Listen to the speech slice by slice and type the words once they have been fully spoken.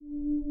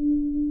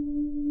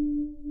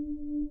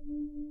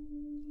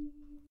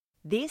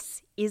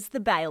This is the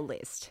bail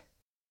list.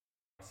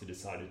 So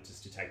decided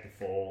just to take the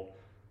fall,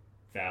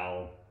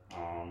 fell,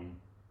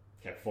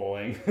 kept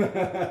falling.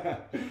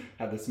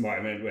 Had this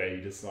moment where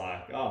you're just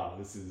like, oh,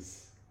 this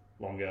is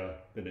longer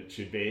than it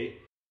should be.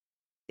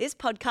 This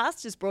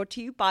podcast is brought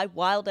to you by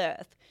Wild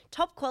Earth,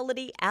 top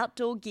quality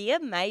outdoor gear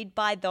made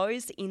by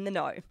those in the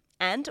know.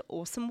 And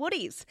Awesome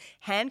Woodies,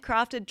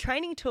 handcrafted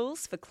training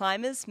tools for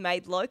climbers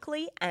made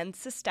locally and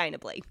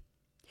sustainably.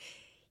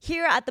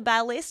 Here at the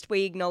Bail List,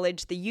 we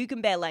acknowledge the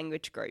Yugambeh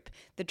language group,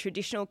 the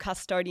traditional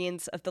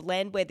custodians of the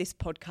land where this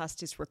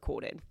podcast is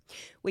recorded.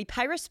 We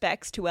pay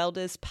respects to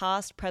elders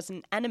past,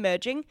 present and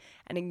emerging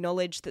and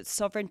acknowledge that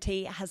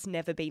sovereignty has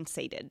never been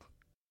ceded.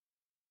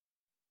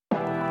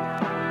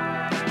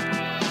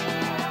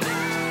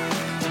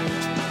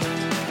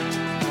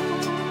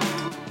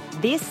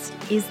 This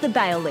is the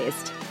Bail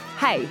List.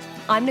 Hey,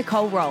 I'm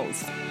Nicole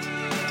Rolls.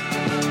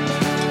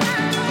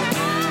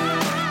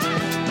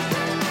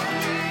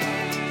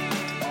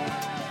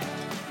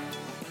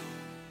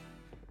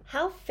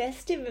 How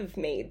festive of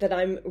me that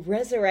I'm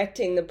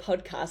resurrecting the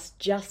podcast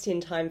just in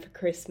time for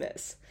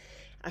Christmas.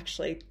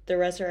 Actually, the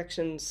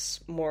resurrection's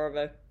more of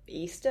a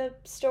Easter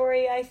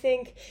story, I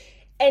think.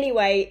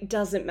 Anyway,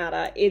 doesn't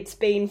matter. It's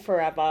been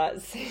forever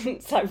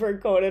since I've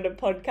recorded a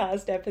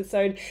podcast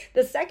episode.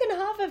 The second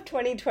half of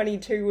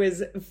 2022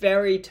 was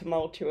very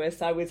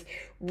tumultuous. I was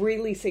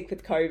really sick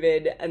with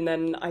COVID and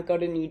then I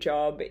got a new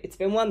job. It's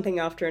been one thing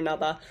after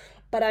another.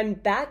 But I'm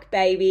back,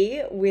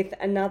 baby, with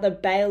another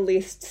Bail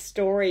List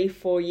story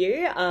for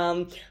you.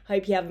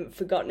 Hope you haven't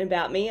forgotten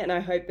about me, and I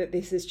hope that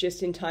this is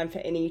just in time for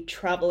any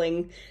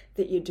travelling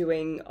that you're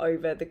doing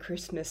over the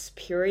Christmas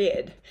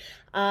period.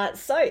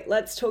 So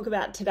let's talk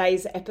about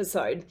today's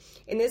episode.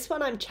 In this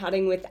one, I'm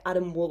chatting with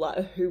Adam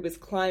Wooler, who was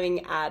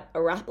climbing at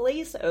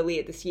Arapiles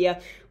earlier this year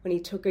when he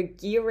took a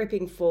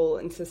gear-ripping fall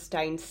and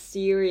sustained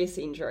serious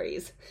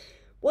injuries.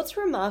 What's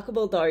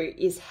remarkable, though,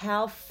 is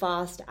how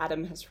fast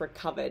Adam has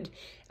recovered,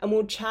 and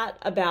we'll chat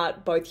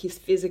about both his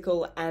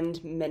physical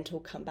and mental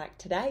comeback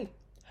today.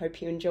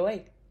 Hope you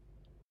enjoy.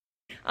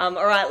 All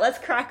right, let's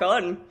crack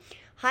on.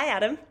 Hi,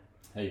 Adam.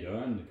 How you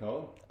doing,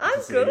 Nicole?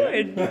 I'm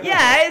good.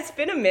 Yeah, it's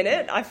been a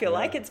minute. I feel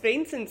like it's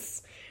been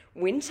since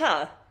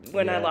winter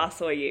when I last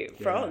saw you.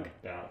 Frog.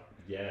 About,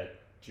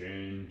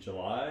 June,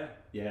 July.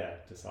 Yeah,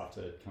 just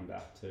after come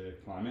back to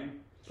climbing.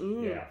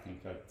 Yeah, I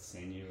think I'd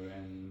seen you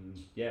and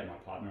my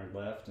partner had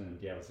left and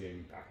I was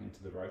getting back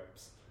into the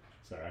ropes.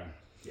 So,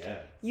 yeah.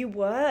 You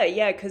were,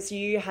 because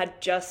you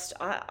had just,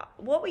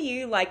 what were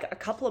you, like a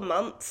couple of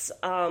months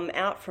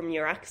out from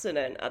your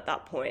accident at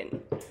that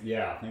point?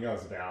 Yeah, I think I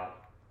was about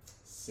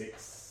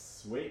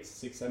 7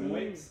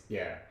 weeks.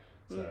 Yeah,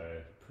 so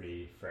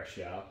pretty fresh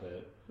out,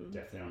 but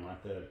definitely on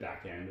like the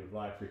back end of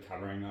like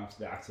recovering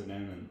after the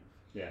accident and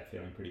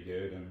feeling pretty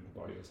good and the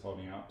body was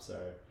holding up. So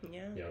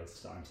it was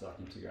starting to like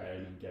integrate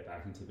and get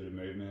back into a bit of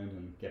movement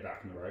and get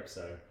back in the rope.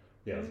 So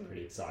it was a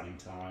pretty exciting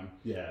time.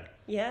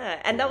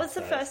 Yeah, and that was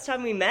the first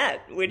time we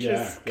met, which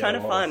was kind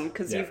of fun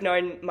because you've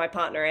known my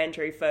partner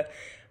Andrew for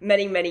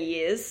many, many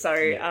years. So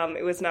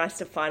it was nice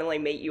to finally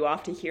meet you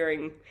after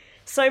hearing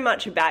so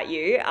much about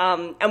you.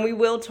 And we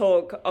will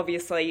talk,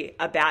 obviously,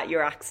 about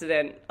your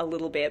accident a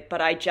little bit,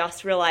 but I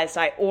just realised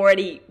I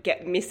already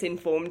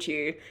misinformed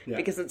you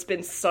because it's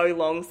been so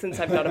long since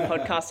I've done a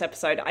podcast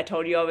episode. I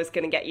told you I was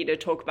going to get you to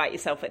talk about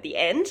yourself at the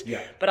end,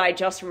 but I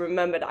just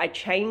remembered I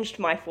changed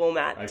my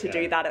format to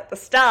do that at the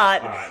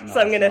start. Right, nice,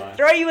 so I'm going to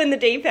throw you in the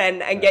deep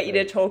end and get you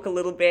to talk a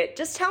little bit.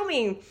 Just tell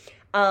me,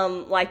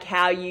 like,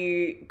 how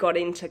you got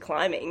into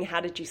climbing.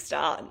 How did you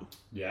start?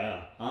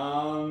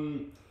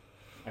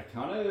 I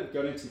kind of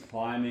got into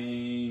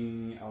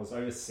climbing, I was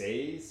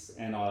overseas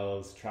and I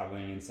was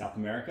traveling in South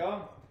America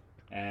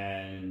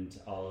and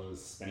I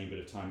was spending a bit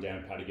of time down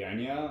in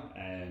Patagonia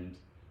and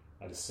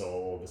I just saw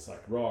all this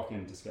like rock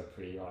and just got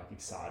pretty like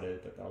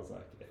excited that was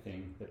like a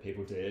thing that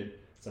people did.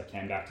 So I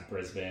came back to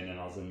Brisbane and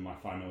I was in my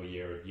final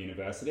year of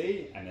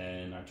university and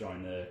then I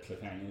joined the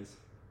Cliffhangers.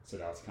 So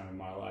that was kind of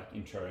my like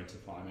intro into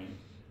climbing.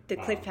 The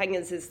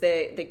Cliffhangers is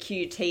the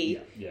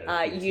QT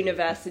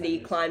university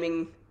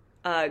climbing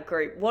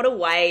group. What a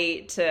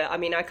way to, I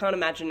mean, I can't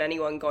imagine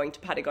anyone going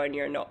to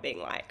Patagonia and not being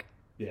like,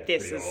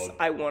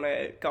 I want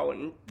to go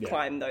and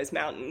climb those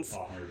mountains.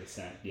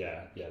 100%.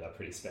 Yeah, they're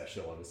pretty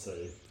special,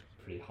 obviously.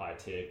 Pretty high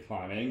tier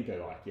climbing, but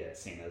like,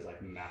 seeing those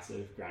like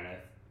massive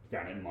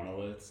granite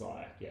monoliths,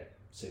 like,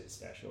 super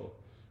special.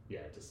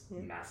 Just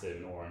massive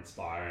and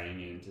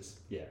awe-inspiring and just,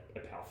 a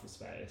powerful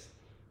space.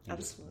 And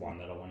just one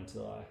that I wanted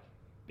to like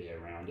be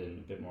around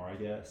in a bit more, I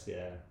guess.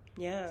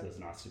 So it's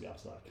nice to be able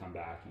to like come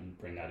back and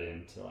bring that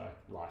into like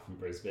life in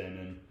Brisbane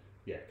and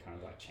kind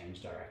of like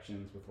change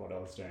directions with what I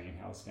was doing,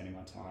 how I was spending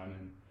my time,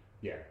 and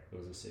it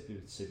was a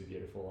super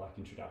beautiful like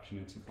introduction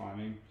into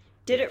climbing.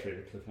 Did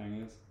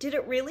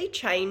it really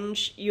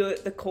change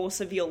the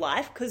course of your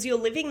life? Because you're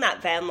living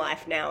that van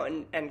life now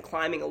and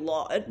climbing a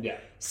lot.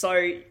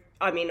 So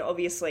I mean,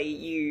 obviously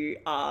you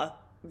are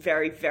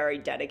very, very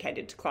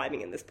dedicated to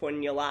climbing at this point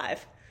in your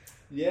life.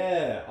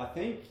 I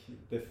think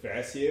the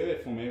first year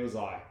for me was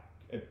like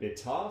a bit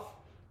tough,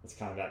 it's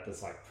kind of at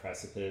this like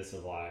precipice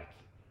of like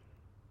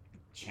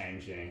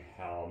changing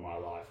how my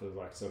life was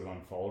like sort of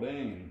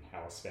unfolding and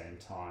how I was spending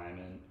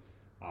time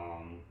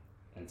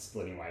and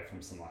splitting away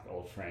from some like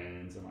old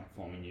friends and like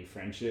forming new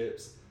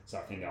friendships. So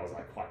I think that was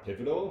like quite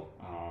pivotal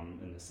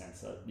in the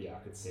sense that I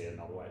could see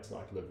another way to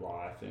like live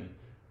life and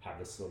have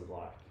this sort of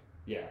like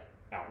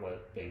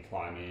outlet being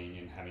climbing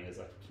and having it as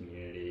like a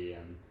community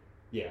and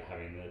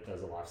having it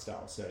as a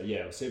lifestyle. So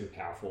it was super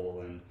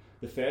powerful. And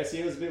the first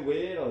year was a bit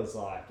weird. I was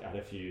like, I had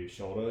a few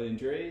shoulder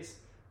injuries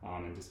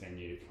and just being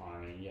new to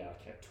climbing.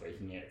 I kept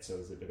tweaking it. So it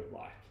was a bit of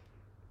like,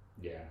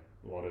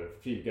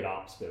 a few good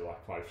ups, but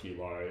like quite a few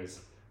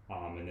lows.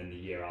 And then the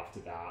year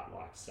after that,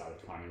 like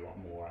started climbing a lot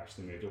more. I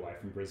actually moved away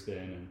from Brisbane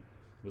and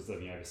was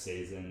living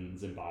overseas in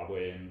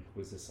Zimbabwe and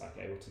was just like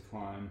able to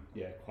climb,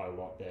 quite a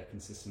lot there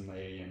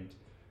consistently and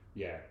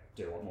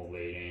do a lot more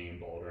leading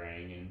and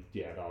bouldering and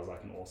that was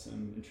like an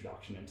awesome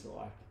introduction into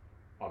like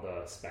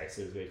other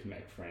spaces where you can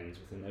make friends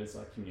within those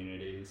like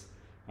communities.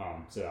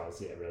 So that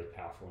was really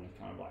powerful and it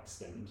kind of like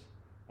stemmed,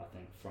 I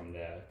think from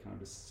there kind of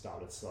just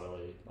started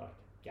slowly like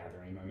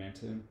gathering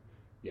momentum.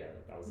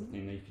 That was the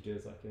thing that you could do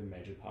as like a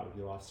major part of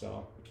your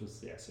lifestyle, which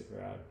was super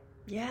rad.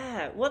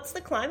 Yeah, what's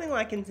the climbing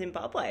like in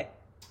Zimbabwe?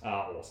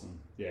 Awesome.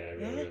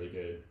 Really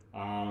good.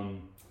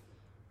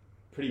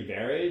 Pretty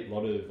varied, a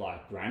lot of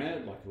like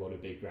granite, like a lot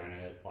of big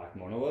granite like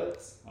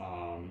monoliths,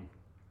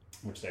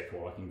 which they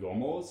call like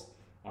ngomors.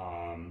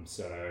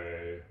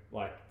 So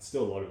like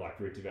still a lot of like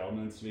route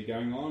developments to be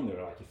going on. There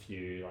were like a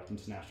few like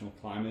international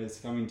climbers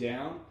coming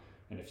down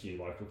and a few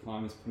local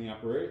climbers putting up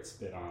routes,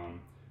 but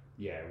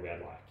we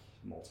had like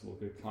multiple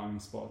good climbing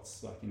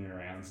spots like in and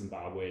around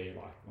Zimbabwe,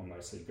 like on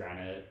mostly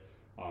granite.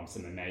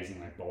 Some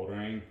amazing like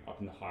bouldering up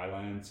in the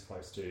highlands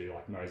close to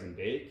like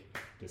Mozambique.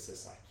 Just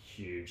this like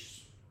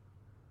huge,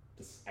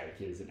 just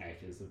acres and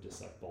acres of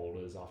just like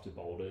boulders after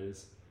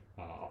boulders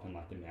up in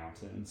like the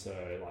mountains.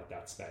 So like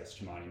that space,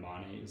 Chimani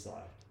Mani, is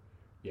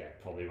like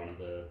probably one of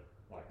the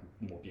like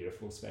more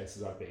beautiful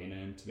spaces I've been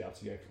in to be able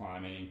to go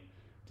climbing.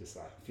 Just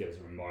like feels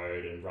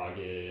remote and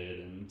rugged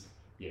and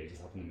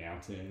just up in the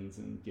mountains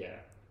and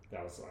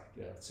that was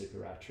like a super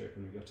rad trip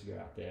when we got to go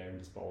out there and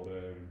just boulder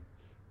and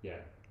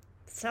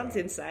Sounds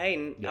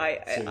insane.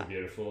 Super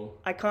beautiful.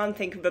 I can't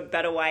think of a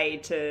better way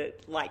to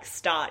like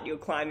start your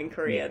climbing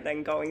career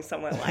than going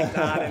somewhere like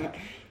that and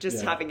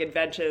just having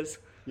adventures.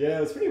 Yeah,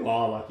 it was pretty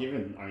wild. Like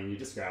you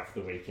just go out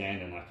for the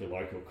weekend and like your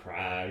local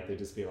crag, there'd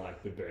just be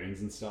like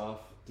baboons and stuff,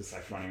 just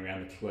like running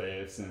around the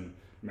cliffs. And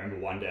I remember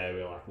one day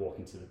we were like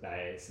walking to the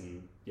base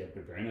and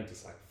baboon had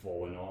just like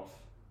fallen off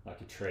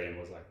like a tree and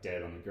was like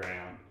dead on the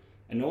ground.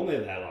 And normally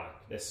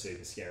they're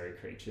super scary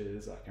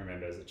creatures. Like I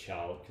remember as a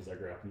child, because I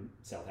grew up in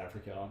South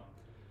Africa,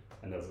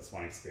 and there was this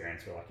one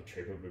experience where like a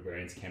troop of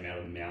baboons came out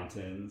of the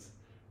mountains,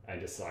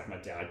 and just like my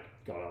dad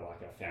got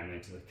like our family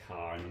into the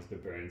car, and these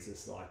baboons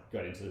just like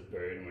got into the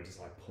boot and were just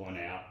like pulling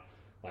out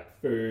like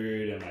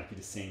food, and like you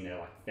just seeing their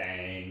like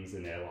fangs,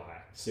 and they're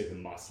like super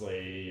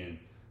muscly and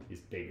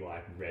these big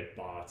like red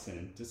butts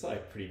and just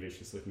like pretty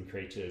vicious looking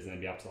creatures. And then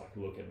be able to like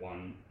look at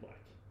one like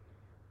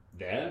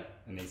there,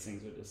 and these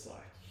things were just like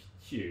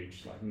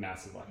huge, like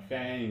massive like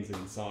fangs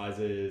and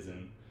sizes,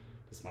 and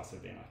this must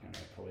have been like, I don't know,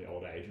 probably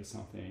old age or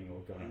something, or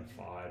got in a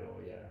fight, or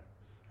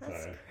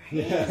That's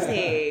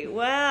crazy.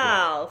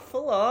 Wow,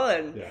 full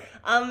on.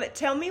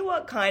 Tell me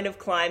what kind of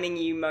climbing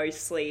you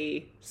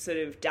mostly sort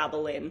of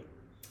dabble in.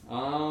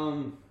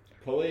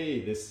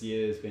 Probably this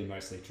year's been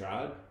mostly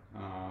trad,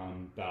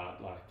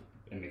 but like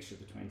a mixture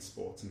between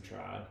sports and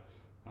trad.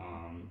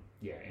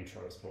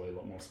 Intro is probably a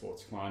lot more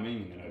sports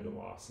climbing, and then over the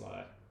last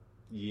like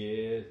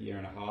year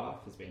and a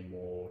half has been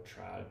more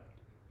trad,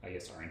 I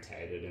guess,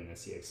 orientated, and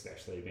this year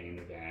especially being in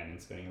the van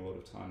and spending a lot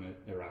of time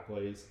at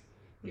Arapiles.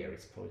 We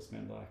probably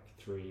spent like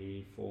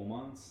 3-4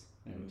 months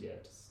and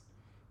just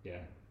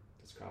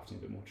crafting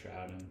a bit more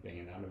trad and being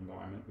in that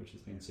environment, which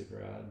has been super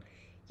rad.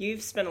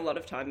 You've spent a lot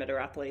of time at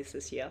Arapiles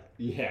this year.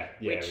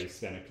 We've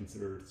spent a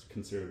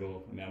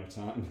considerable amount of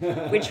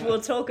time. Which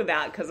we'll talk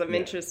about, because I'm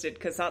interested,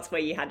 because that's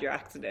where you had your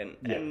accident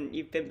and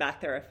you've been back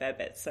there a fair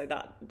bit, so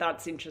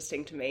that's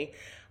interesting to me.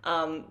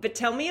 But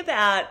tell me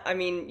about, I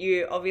mean,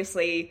 you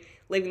obviously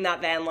living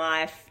that van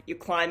life, you're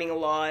climbing a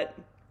lot,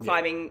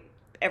 climbing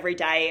every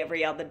day,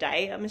 every other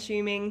day, I'm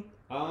assuming.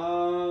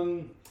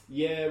 When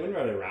we were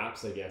at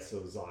Araps, I guess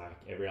it was like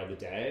every other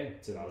day,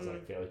 so that was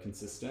like fairly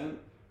consistent.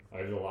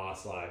 Over the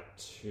last like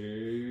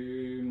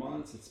 2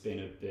 months, it's been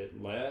a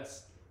bit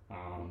less,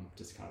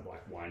 just kind of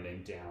like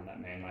winding down that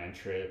mainland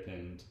trip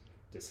and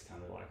just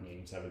kind of like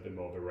needing to have a bit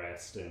more of a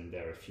rest. And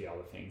there are a few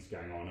other things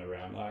going on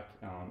around like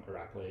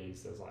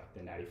Arapiles. There's like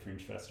the Natty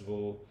Fringe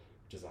Festival,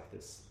 which is like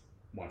this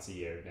once a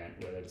year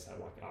event where they just have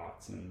like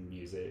arts and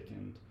music,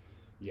 and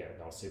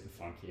that was super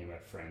funky, and we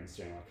had friends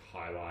doing like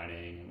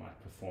highlining and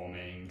like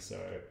performing. So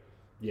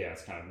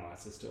it's kind of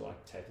nice just to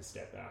like take a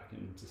step back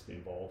and just be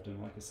involved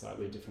in like a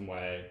slightly different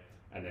way.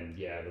 And then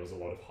there was a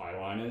lot of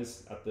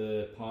highliners at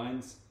the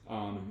Pines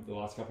the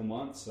last couple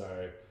months,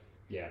 so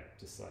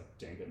just like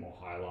doing a bit more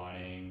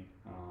highlining,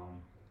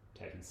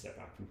 taking a step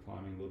back from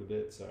climbing a little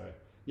bit. So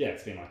yeah,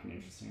 it's been like an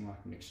interesting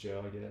like mixture,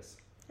 I guess.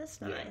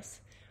 That's nice.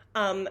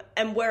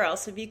 And where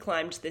else have you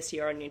climbed this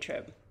year on your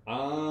trip?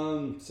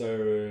 So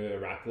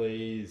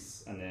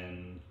Arapiles, and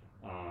then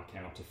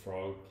came up to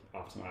Frog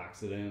after my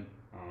accident.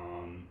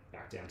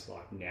 Back down to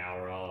like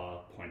Nowra,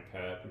 Point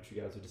Perp, which you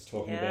guys were just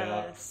talking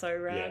about. Yeah, so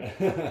rad.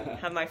 Yeah.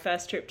 Had my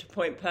first trip to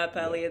Point Perp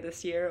earlier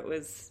this year. It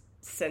was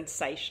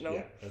sensational.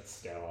 Yeah, that's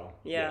stellar.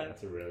 Yeah.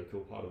 It's a really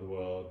cool part of the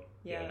world.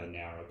 Yeah.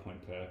 Nowra,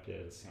 Point Perp,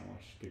 there's so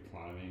much good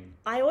climbing.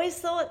 I always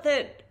thought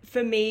that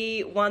for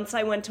me, once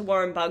I went to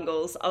Warren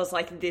Bungles, I was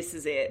like, this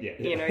is it. Yeah.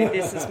 You know,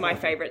 this is my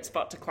favourite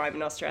spot to climb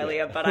in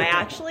Australia. But I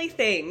actually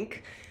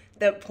think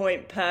that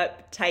Point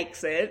Perp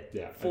takes it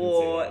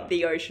for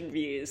the ocean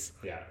views.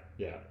 Yeah.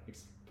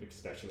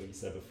 Especially, you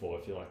said before,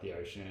 if you like the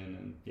ocean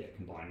and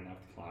combining that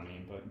with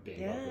climbing, but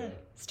being like the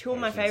it's two of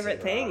my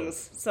favourite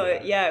things. So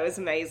it was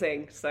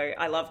amazing. So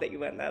I love that you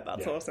went there.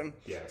 That's awesome.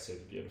 Yeah,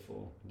 super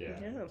beautiful. Yeah,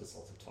 just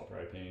lots of top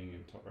roping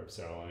and top rope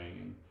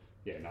soloing,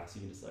 and nice.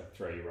 You can just like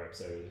throw your ropes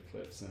over the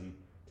cliffs and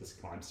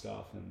just climb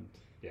stuff, and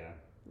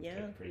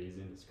pretty easy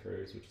in this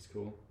cruise, which is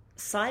cool.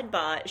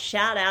 Sidebar,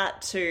 shout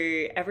out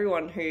to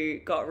everyone who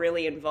got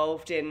really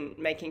involved in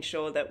making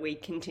sure that we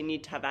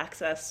continued to have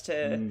access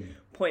to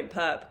Point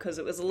Perp, because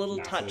it was a little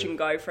touch and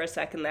go for a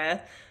second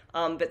there.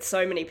 But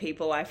so many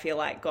people, I feel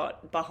like,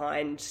 got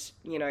behind,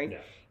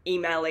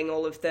 emailing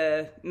all of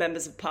the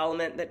members of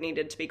parliament that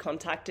needed to be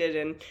contacted.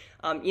 And,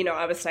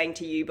 I was saying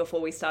to you before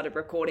we started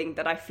recording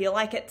that I feel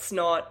like it's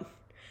not...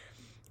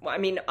 Well, I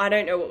mean, I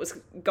don't know what was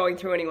going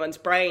through anyone's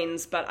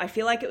brains, but I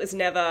feel like it was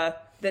never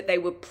that they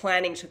were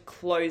planning to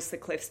close the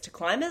cliffs to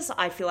climbers.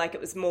 I feel like it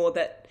was more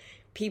that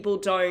people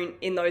don't,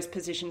 in those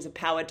positions of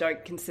power,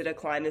 don't consider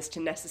climbers to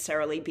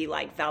necessarily be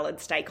like valid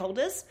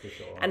stakeholders. For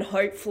sure. And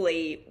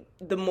hopefully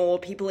the more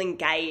people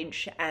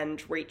engage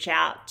and reach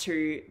out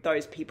to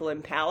those people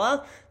in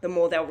power, the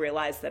more they'll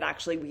realise that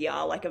actually we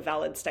are like a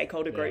valid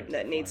stakeholder group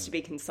that needs to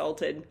be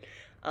consulted,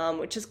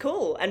 which is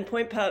cool. And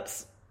Point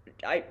Perp's,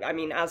 I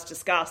mean, as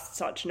discussed,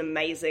 such an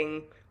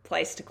amazing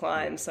place to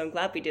climb, so I'm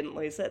glad we didn't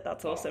lose it.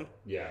 That's awesome.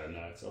 Yeah, no,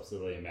 it's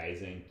absolutely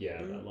amazing. Yeah,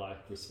 that like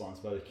response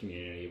by the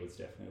community was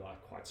definitely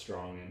like quite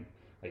strong, and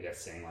I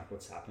guess seeing like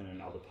what's happened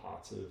in other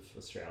parts of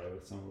Australia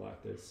with some of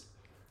like this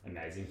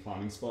amazing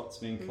climbing spots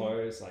being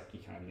closed, like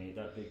you kind of need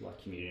that big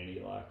like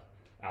community like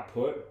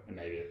output, and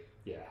maybe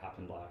it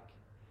happened like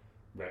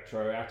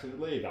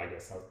retroactively, but I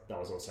guess that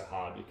was also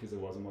hard because it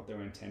wasn't what they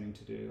were intending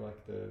to do,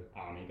 like the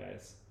army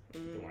base.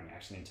 They weren't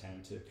actually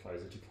intending to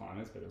close it to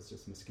climbers, but it was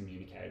just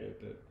miscommunicated.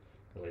 But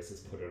at least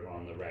it's put it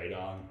on the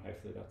radar, and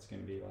hopefully that's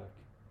going to be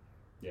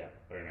like,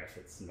 I don't know if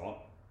it's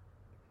not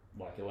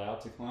like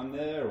allowed to climb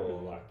there,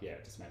 or like,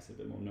 it just makes it a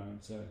bit more known.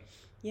 So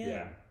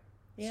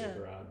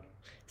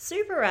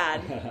super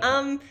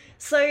rad.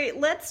 So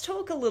let's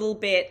talk a little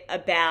bit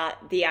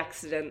about the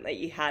accident that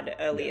you had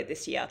earlier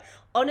this year.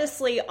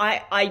 Honestly,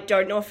 I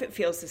don't know if it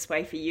feels this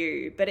way for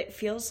you, but it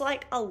feels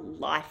like a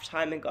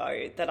lifetime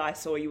ago that I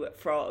saw you at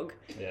Frog.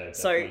 Yeah, definitely.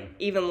 So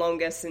even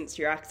longer since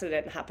your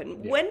accident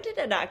happened. Yeah. When did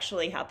it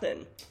actually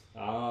happen?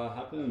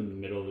 Happened in the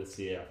middle of this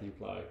year, I think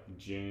like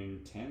June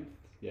 10th.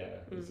 Yeah,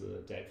 it was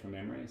a date from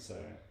memory. So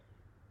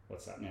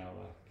what's that now,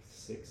 like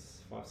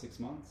 5-6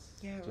 months?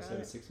 Yeah, Just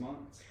over 6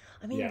 months.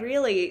 I mean,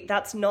 really,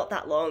 that's not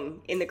that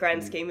long in the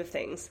grand scheme of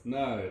things.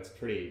 No, it's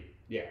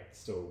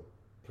still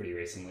pretty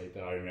recently,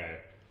 but I don't know.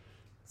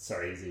 It's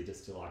so easy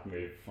just to like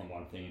move from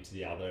one thing into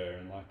the other,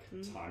 and like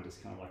time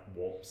just kind of like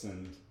warps,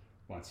 and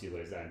once you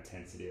lose that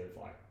intensity of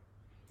like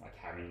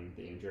having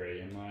the injury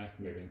and like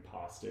moving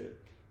past it,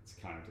 it's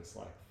kind of just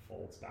like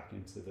folds back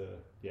into the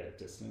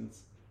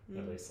distance.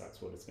 At least that's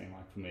what it's been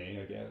like for me,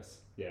 I guess.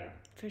 Yeah.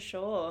 For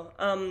sure.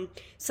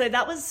 So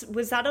that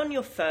was that on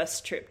your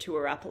first trip to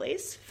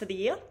Arapiles for the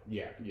year?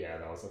 Yeah,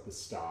 that was at the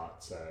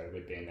start. So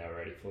we'd been there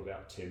already for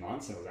about 2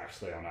 months, and it was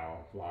actually on our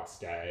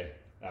last day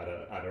at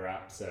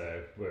Arap.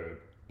 So we're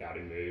about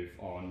to move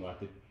on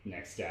like the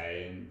next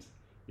day and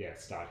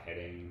start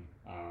heading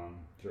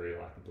through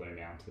like the Blue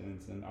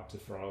Mountains and up to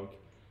Frog.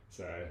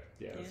 So,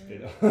 it was a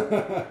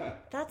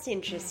bit... That's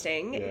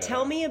interesting. Yeah.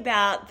 Tell me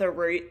about the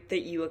route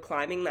that you were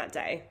climbing that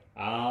day.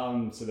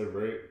 So the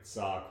routes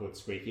are called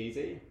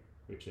Squeakeasy,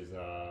 which is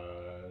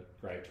a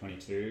grade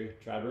 22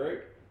 trad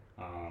route.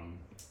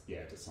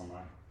 Just on the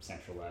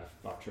central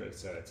left buttress.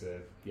 So it's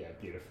a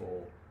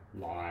beautiful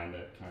line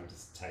that kind of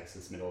just takes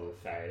this middle of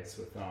the face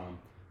with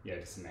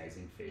just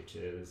amazing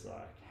features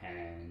like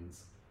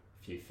hands,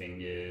 a few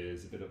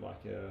fingers, a bit of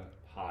like a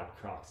hard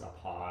crux up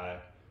high.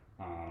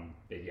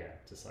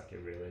 Just like a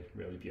really,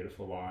 really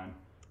beautiful line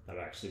that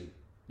I've actually,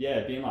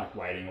 been like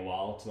waiting a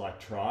while to like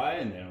try,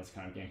 and then it was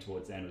kind of getting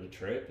towards the end of the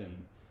trip,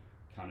 and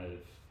kind of,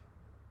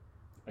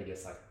 I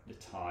guess like the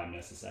time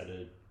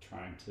necessitated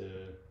trying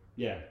to,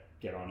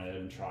 get on it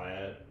and try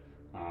it.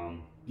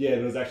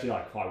 It was actually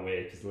like quite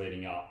weird because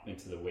leading up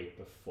into the week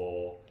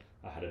before,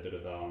 I had a bit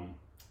of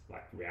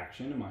like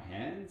reaction in my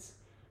hands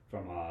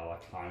from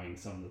like climbing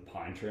some of the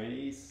pine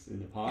trees in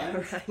the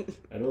pines. Right.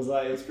 And it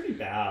was pretty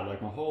bad.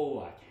 Like my whole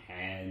like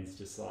hands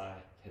just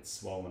like had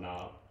swollen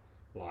up,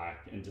 like,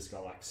 and just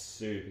got like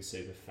super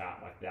super fat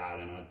like that,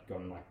 and I'd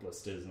gotten like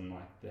blisters on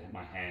like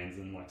my hands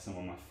and like some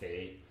on my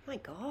feet. Oh my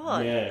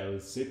God. Yeah, it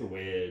was super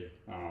weird.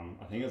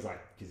 I think it was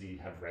like because you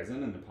have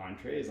resin in the pine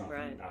trees. I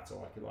think that's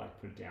all I could like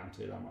put it down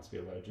to. I must be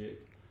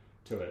allergic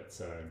to it.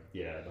 So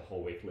yeah, the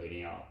whole week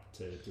leading up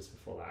to just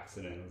before the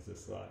accident was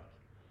just like,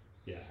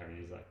 yeah, having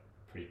these like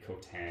pretty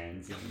cooked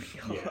hands. And,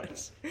 yeah.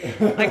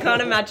 I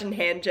can't imagine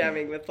hand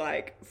jamming with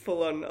like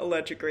full on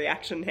allergic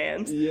reaction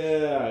hands.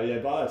 Yeah.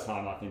 By the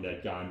time I think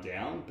they'd gone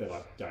down, but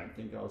I don't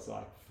think I was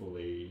like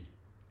fully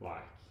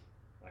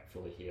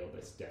fully healed.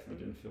 They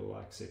definitely didn't feel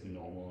like super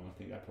normal, and I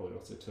think that probably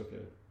also took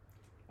a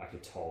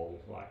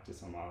toll like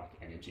just on my like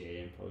energy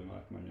and probably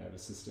like my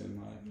nervous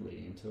system like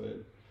leading into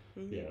it.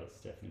 Yeah, it's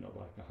definitely not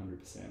like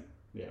 100%.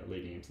 Yeah,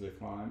 leading into the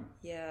climb.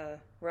 Yeah,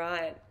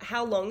 right.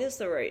 How long is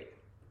the route?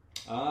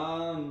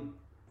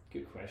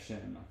 Good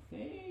question. I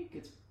think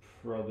it's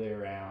probably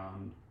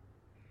around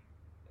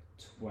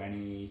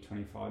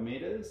 20-25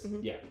 meters.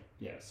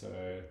 Yeah,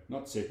 so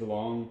not super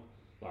long.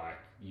 Like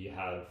you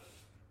have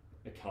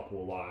a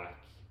couple like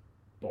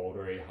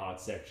bouldery hard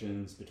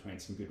sections between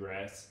some good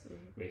rests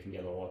where you can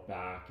get a lot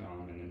back,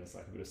 and then there's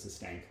like a bit of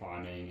sustained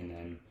climbing,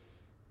 and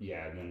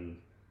then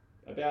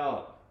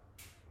about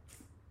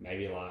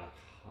maybe like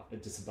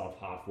just above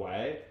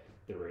halfway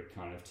the route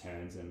kind of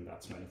turns, and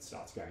that's when it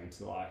starts going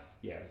into like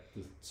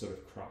the sort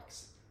of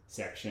crux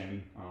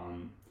section,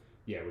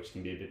 which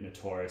can be a bit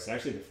notorious.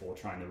 Actually, before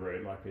trying the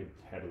route, like we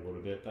had a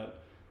little bit that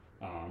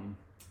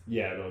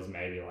there was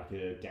maybe like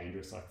a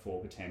dangerous like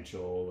fall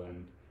potential,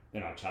 and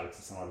then I chatted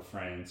to some other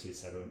friends who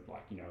said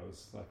like, you know, it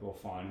was like all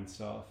fine and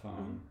stuff.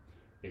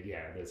 But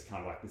yeah, there's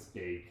kind of like this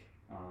big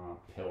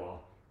pillar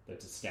that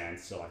just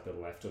stands to like the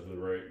left of the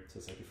route, so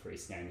it's like a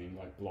freestanding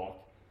like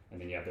block. And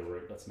then you have the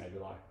route that's maybe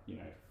like,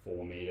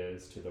 4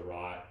 meters to the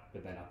right,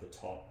 but then at the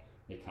top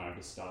it kind of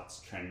just starts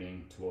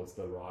trending towards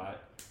the right,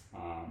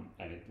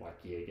 and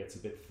it gets a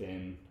bit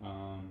thin,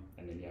 and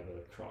then you have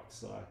a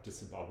crux like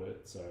just above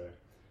it. So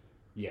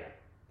yeah,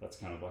 that's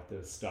kind of like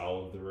the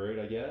style of the route,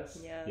 I guess.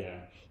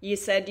 Yeah. You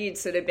said you'd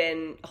sort of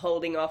been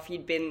holding off,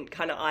 you'd been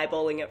kind of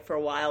eyeballing it for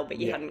a while, but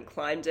you hadn't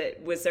climbed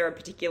it. Was there a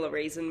particular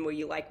reason? Were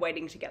you like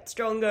waiting to get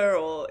stronger,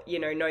 or,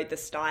 know the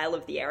style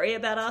of the area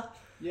better?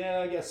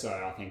 Yeah, I guess so.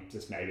 I think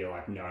just maybe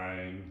like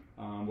knowing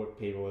what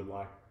people had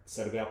like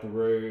said about the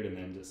route, and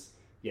then just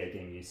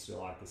getting used to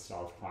like the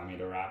style of climbing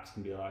at Arapiles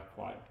can be like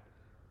quite,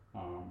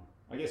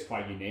 I guess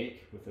quite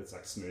unique with its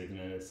like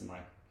smoothness and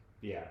like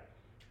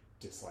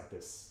just like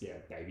this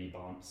baby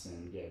bumps,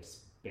 and just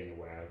being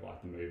aware of like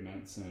the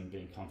movements and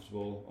being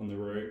comfortable on the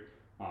route,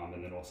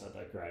 and then also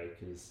that grade,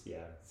 because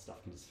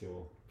stuff can just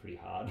feel pretty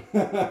hard.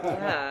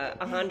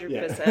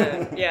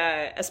 100%.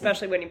 Yeah,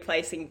 especially when you're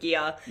placing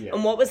gear.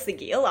 And what was the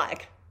gear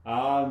like?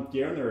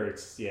 Gear on the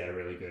route's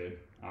really good.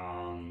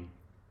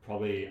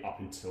 Probably up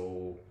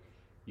until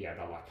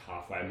that like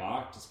halfway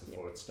mark, just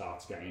before it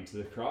starts going into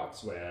the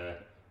crux, where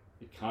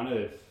it kind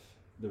of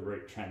the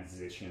route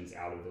transitions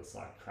out of this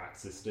like crack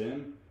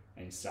system,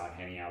 and you start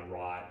heading out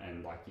right,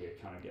 and like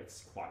it kind of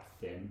gets quite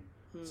thin.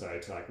 So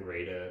to like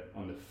read it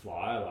on the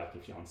fly, like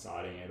if you're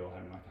unsighting it or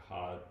having like a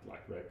hard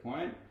like red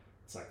point,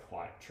 it's like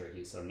quite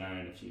tricky. So I've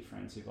known a few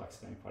friends who've like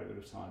spent quite a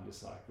bit of time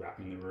just like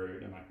wrapping the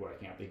route and like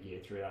working out the gear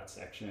through that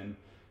section,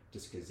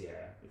 just because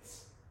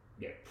it's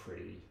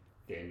pretty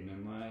thin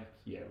and like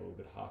a little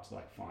bit hard to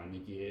like find the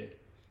gear.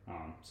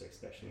 So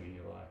especially when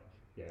you're like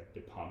a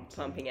bit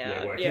pumping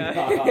out, working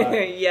hard.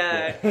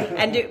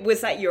 And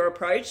was that your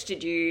approach?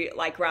 Did you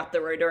like wrap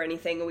the route or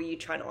anything, or were you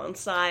trying to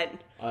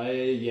on-site?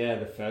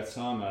 The first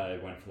time I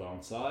went for the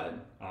on-site,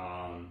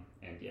 and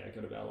I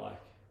got about like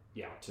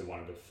to one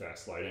of the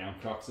first slowdown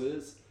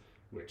cruxes,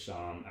 which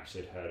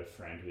actually had heard a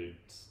friend who'd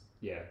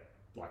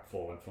like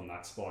fallen from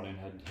that spot and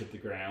had hit the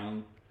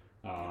ground.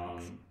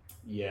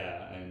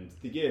 And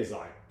the gear's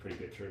like pretty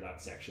good through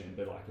that section,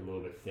 but like a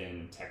little bit thin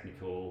and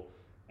technical,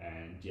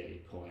 and you're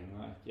pulling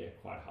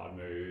like quite hard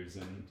moves,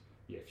 and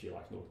a few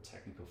like little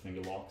technical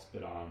finger locks,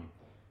 but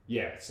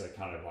so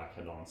kind of like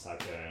had an on-site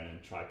burn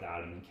and tried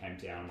that, and then came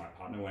down. My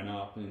partner went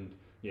up, and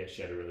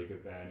she had a really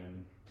good burn,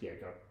 and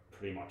got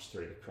pretty much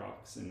through the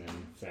crux, and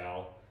then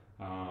fell,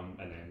 and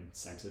then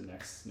sent it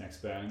next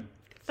burn.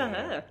 So,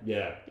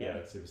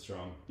 super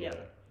strong.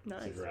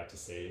 Nice. Super rad to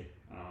see.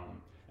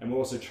 And we're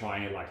also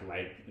trying it like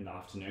late in the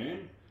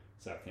afternoon,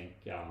 so I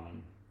think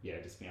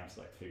just being able to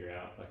like figure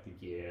out like the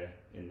gear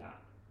in that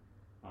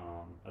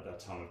at that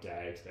time of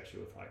day, especially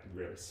with like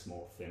really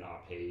small thin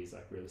RPs,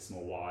 like really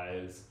small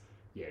wires,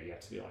 you have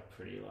to be like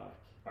pretty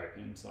like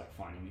open to like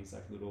finding these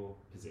like little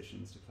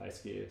positions to place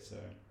gear. So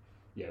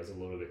it was a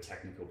little bit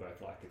technical,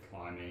 both like the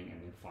climbing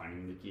and then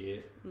finding the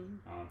gear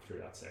through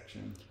that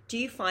section. Do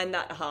you find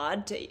that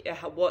hard?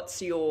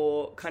 What's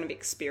your kind of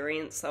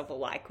experience level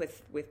like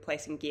with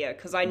placing gear?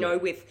 Because I know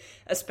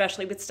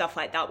especially with stuff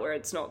like that where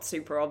it's not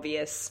super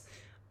obvious,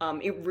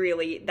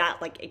 that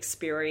like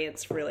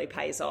experience really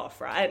pays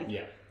off, right?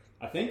 Yeah.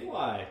 I think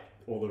like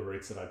all the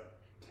routes that I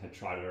had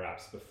tried at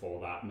Arapiles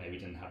before that maybe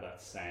didn't have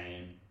that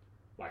same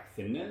like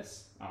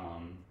thinness.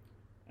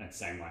 and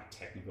same like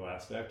technical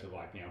aspect of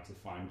like being able to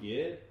find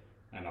gear.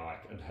 And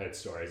I'd heard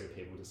stories of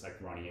people just like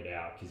running it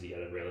out because you get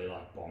a really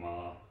like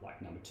bomber,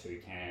 like number 2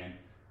 can.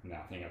 And I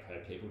think I've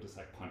heard people just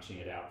like punching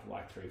it out for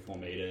like 3-4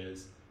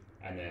 meters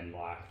and then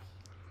like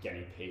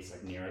getting a piece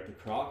like near at the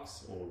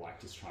crux or like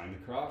just trying the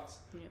crux.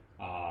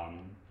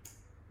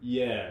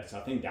 So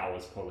I think that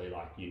was probably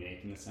like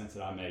unique in the sense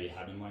that I maybe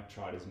hadn't like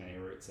tried as many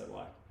routes that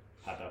like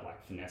had that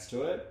like finesse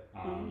to it.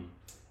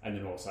 And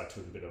then also I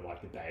took a bit of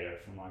like the beta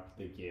from like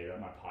the gear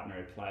that my partner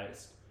had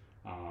placed.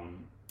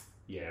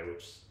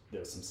 Which there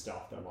was some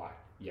stuff that like,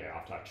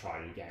 after I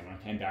tried it again, when I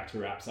came back to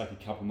Raps like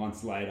a couple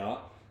months later,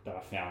 that I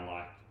found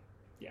like,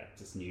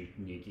 just new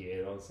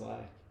gear that was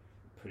like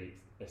pretty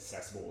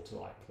accessible to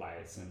like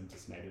place and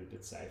just made it a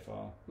bit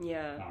safer.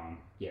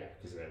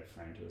 Because we had a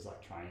friend who was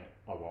like trying it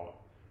a lot.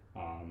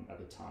 At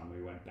the time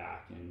we went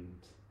back and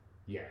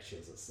she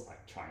was just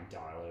like trying to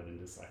dial it and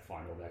just like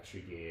find all the extra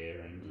gear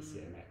and just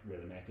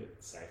really make it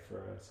safe for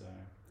her. So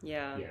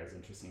it was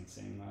interesting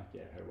seeing like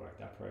her work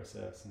that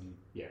process and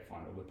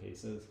find all the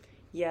pieces.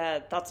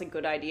 That's a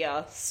good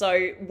idea.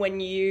 So when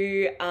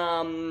you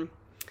on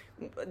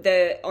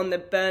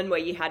the burn where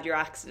you had your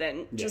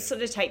accident, just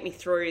sort of take me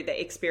through the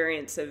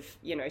experience of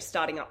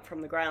starting up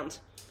from the ground.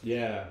 So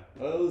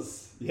it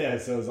was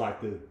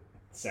like it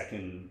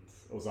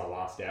was our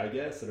last day, I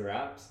guess, at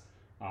Arapiles.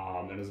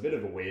 And it was a bit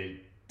of a weird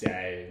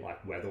day,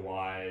 like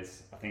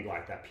weather-wise. I think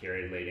like that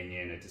period leading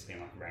in, it just been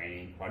like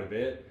raining quite a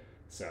bit.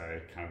 So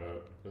kind of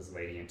it was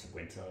leading into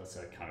winter, so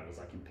it kind of was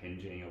like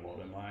impinging a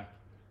lot on like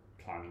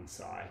climbing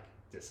psych.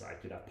 Just like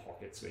you'd have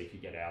pockets where you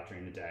could get out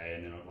during the day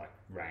and then it would like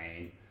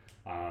rain.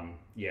 And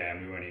we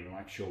weren't even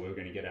like sure we were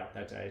going to get out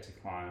that day to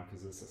climb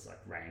because it was just like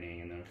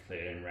raining and then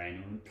clear and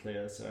rain and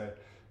clear. So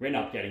we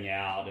ended up getting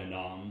out and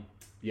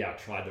I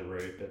tried the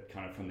route, but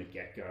kind of from the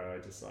get-go,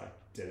 I just like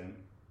didn't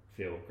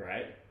feel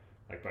great.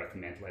 Like both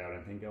mentally, I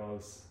don't think I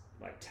was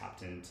like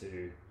tapped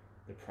into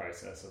the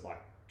process of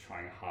like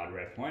trying a hard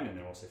red point, and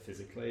then also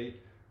physically,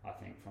 I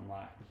think from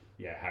like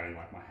having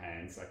like my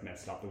hands like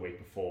messed up the week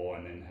before,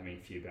 and then having a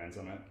few burns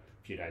on it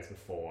a few days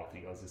before. I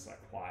think I was just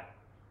like quite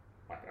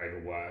like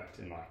overworked,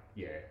 and like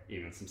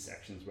even some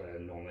sections where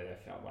normally they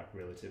felt like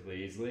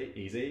relatively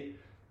easy.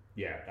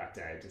 That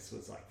day just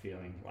was like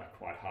feeling like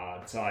quite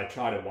hard. So I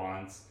tried it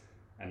once,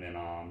 and then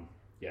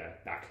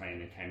back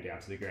clean and came down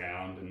to the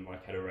ground and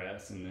like had a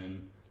rest, and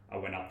then I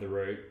went up the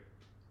route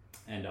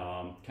and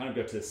kind of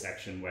got to the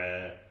section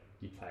where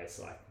you place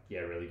like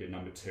really good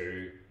number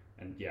 2,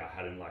 and I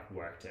hadn't like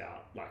worked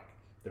out like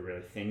the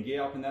really thin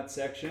gear up in that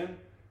section,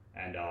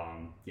 and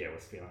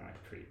was feeling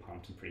like pretty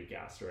pumped and pretty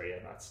gassed already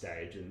at that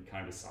stage, and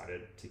kind of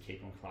decided to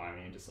keep on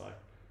climbing and just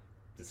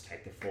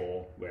take the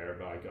fall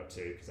wherever I got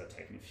to, because I'd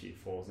taken a few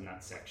falls in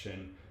that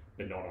section,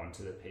 but not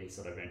onto the piece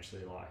that I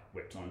eventually like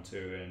whipped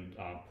onto and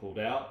pulled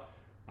out.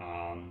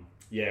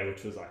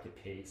 Which was like a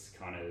piece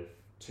kind of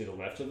to the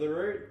left of the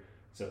route.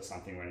 So it's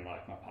something when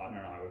like my partner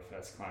and I were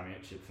first climbing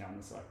it, she'd found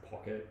this like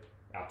pocket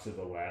out to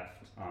the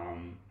left,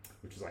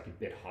 which was like a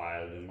bit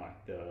higher than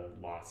like the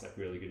last like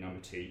really good number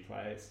 2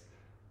 place.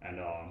 And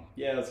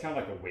it's kind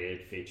of like a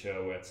weird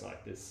feature where it's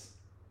like this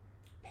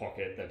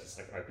pocket that just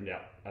like opened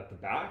out at the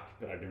back,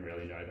 but I didn't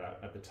really know that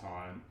at the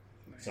time.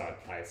 Right. So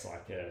I'd placed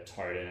like a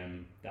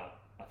totem that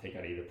I think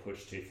I'd either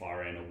pushed too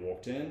far in or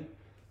walked in,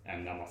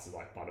 and that must have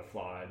like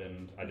butterflied,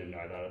 and I didn't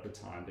know that at the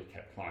time, but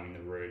kept climbing the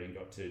route and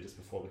got to just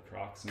before the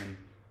crux, and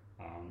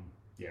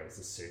it was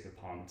just super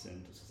pumped,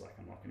 and just was like,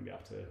 I'm not going to be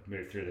able to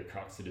move through the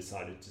crux, so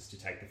decided just to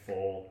take the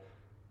fall,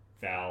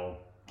 fell,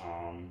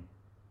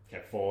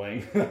 kept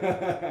falling.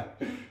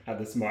 Had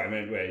this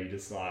moment where you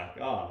just like,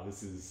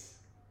 this is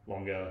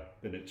longer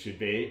than it should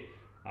be,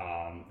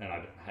 and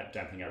I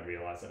don't think I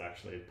realised that I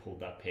actually had pulled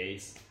that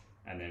piece,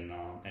 and then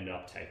ended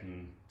up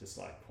taking just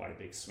like quite a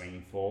big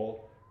swinging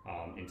fall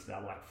into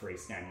that like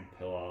freestanding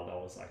pillar that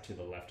was like to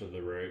the left of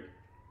the route,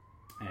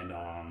 and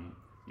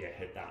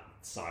hit that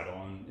side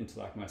on into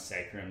like my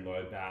sacrum,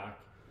 lower back,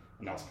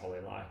 and that was probably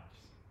like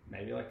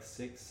maybe like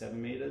 6-7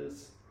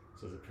 meters,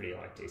 so it was a pretty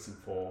like decent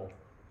fall.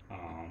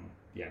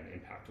 The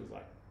impact was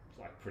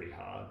like pretty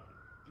hard.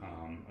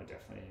 I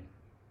definitely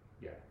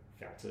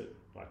felt it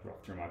like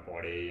rock through my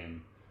body,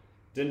 and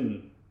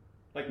didn't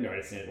like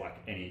notice it like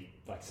any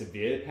like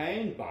severe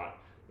pain, but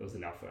it was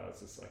enough where I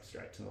was just like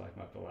straight to like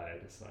my belay,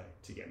 just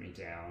like to get me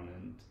down,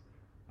 and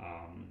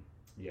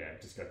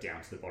just got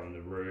down to the bottom of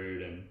the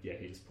route, and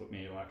he just put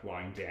me like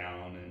lying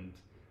down, and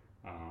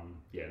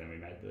then we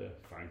made the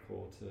phone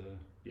call to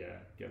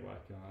get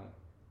like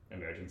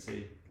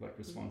emergency like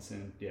response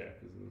in,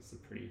 because it was a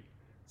pretty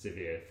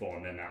severe fall,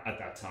 and then at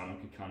that time I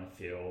could kind of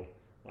feel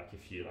like a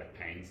few like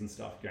pains and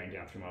stuff going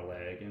down through my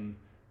leg, and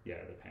the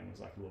pain was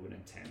like a little bit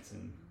intense,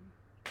 and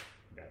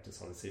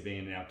just obviously being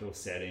in an outdoor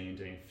setting and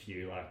doing a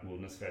few like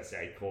wilderness first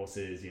aid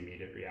courses, the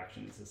immediate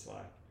reaction is just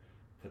like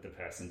put the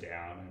person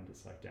down and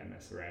just like don't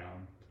mess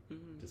around.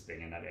 Just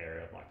being in that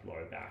area of like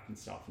lower back and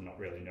stuff, and not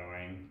really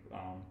knowing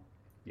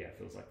it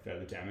feels like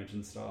further damage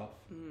and stuff.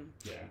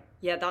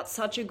 That's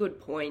such a good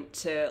point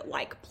to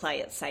like play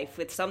it safe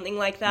with something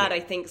like that.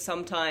 I think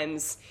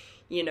sometimes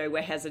you know,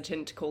 we're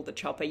hesitant to call the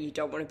chopper. You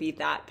don't want to be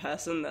that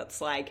person that's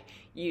like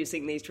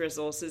using these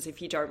resources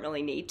if you don't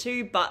really need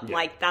to, but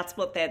like that's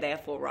what they're there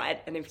for,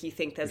 right? And if you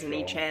think there's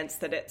any chance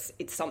that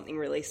it's something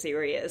really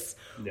serious,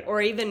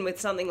 or even with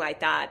something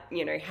like that,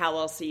 you know, how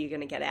else are you going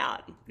to get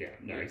out?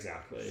 No,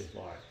 exactly.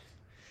 Like,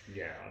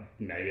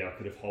 maybe I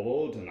could have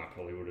hobbled, and I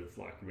probably would have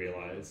like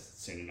realized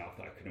soon enough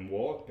that I couldn't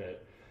walk.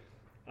 But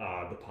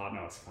the partner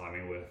I was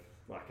climbing with,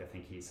 like, I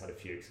think he's had a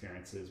few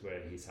experiences where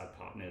he's had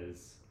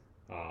partners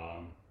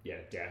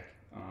deck,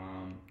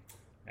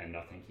 and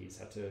I think he's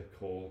had to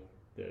call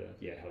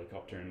the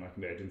helicopter and like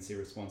emergency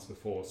response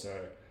before, so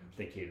I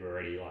think he'd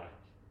already like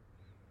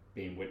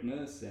been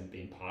witness and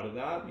been part of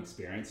that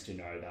experience to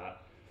know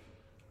that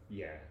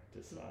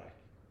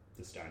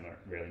just don't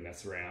really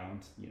mess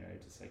around, you know,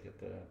 just like get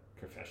the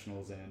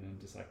professionals in and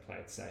just like play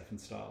it safe and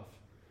stuff.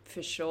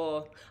 For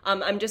sure.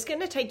 I'm just going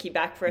to take you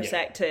back for a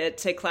sec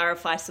to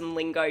clarify some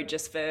lingo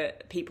just for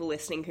people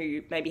listening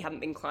who maybe haven't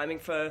been climbing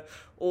for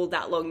all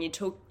that long. You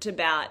talked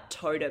about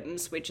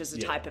totems, which is a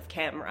type of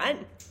cam,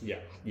 right?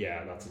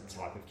 Yeah, that's a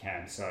type of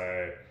cam.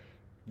 So,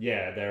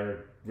 they're a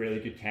really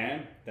good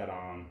cam that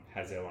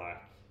has their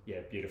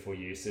like, beautiful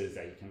uses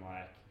that you can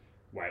like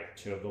weight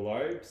 2 of the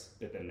lobes,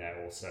 but then they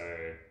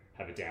also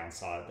have a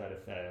downside that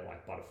if they're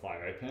like butterfly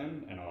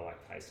open and are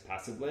like placed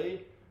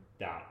passively,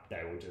 that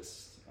they will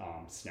just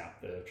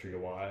snap the trigger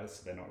wires,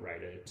 so they're not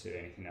rated to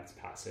anything that's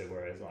passive,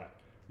 whereas like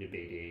your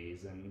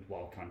BDs and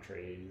wild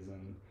countries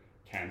and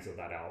cams of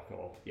that ilk are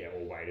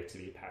all weighted to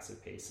be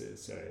passive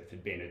pieces. So if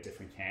it'd been a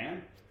different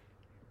cam,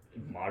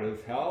 it might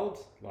have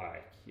held,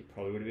 like it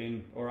probably would have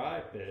been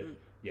alright,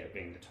 but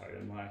being the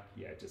totem, like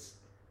just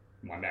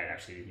my mate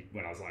actually,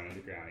 when I was lying on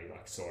the ground, he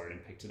like saw it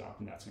and picked it up,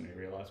 and that's when he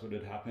realised what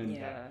had happened.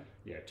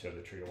 That, 2 of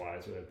the trigger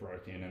wires were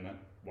broken, and that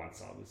one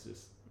side was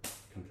just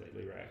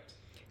completely wrecked.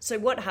 So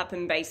what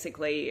happened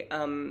basically,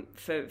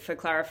 for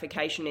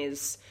clarification,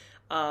 is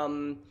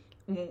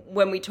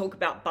when we talk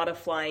about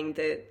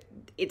butterflying,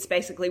 it's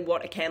basically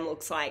what a cam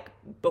looks like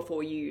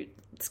before you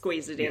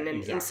squeeze it in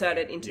and insert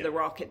it into the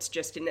rock. It's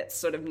just in its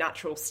sort of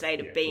natural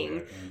state of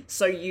being.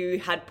 So you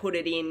had put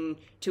it in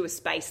to a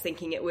space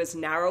thinking it was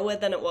narrower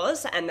than it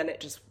was, and then it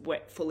just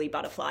went fully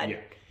butterflied.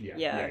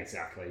 Yeah,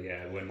 exactly.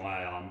 Yeah, when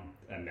my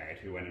a mate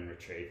who went and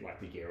retrieved like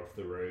the gear off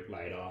the route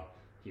later,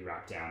 he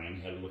wrapped down and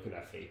he had a look at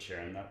that feature,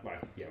 and that when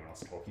I was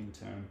talking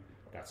to him,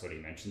 that's what he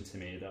mentioned to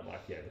me, that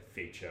the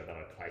feature that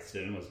I placed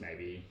it in was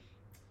maybe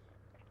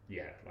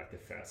the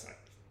first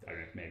I don't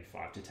know, maybe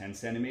 5 to 10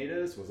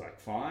 centimeters was like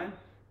fine,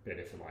 but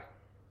if it like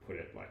put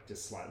it like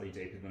just slightly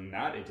deeper than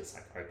that, it just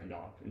like opened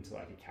up into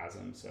like a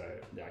chasm, so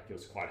like it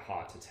was quite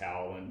hard to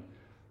tell. And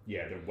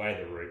the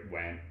way the route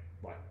went,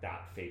 like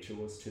that feature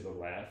was to the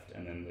left,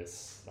 and then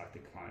this like the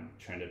climb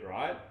trended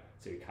right.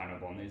 So you're kind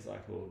of on these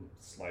like little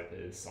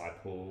slopers, side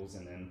pulls,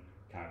 and then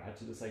kind of had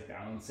to just like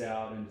balance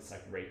out and just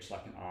like reach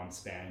like an arm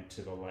span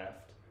to the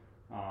left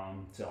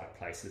to like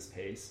place this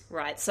piece.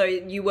 Right, so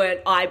you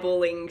weren't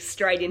eyeballing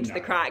straight into the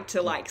crack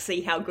to like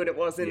see how good it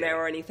was in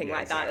there or anything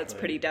like that. It's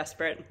pretty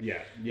desperate.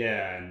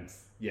 And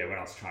when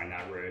I was trying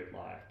that route,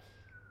 like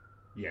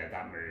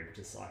that move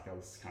just like I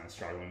was kind of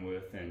struggling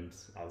with, and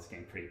I was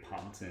getting pretty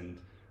pumped. And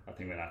I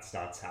think when that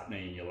starts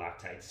happening, your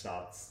lactate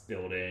starts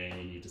building,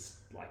 and you just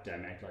like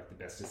don't make like the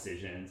best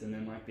decisions, and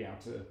then like be able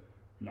to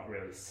not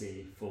really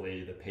see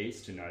fully the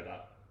piece to know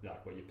that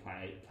like what you're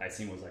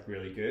placing was like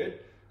really good.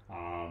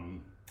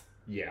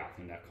 I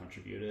think that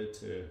contributed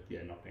to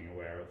not being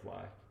aware of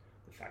like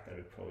the fact that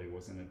it probably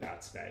was in a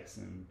bad space,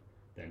 and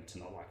then to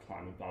not like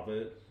climb above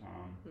it.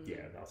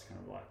 That was kind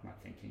of like my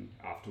thinking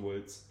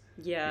afterwards.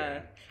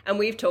 And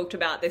we've talked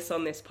about this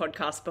on this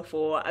podcast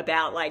before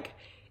about like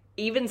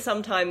even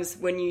sometimes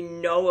when you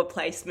know a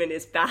placement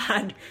is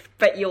bad,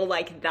 but you're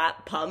like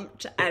that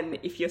pumped, and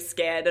if you're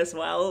scared as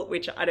well,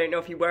 which I don't know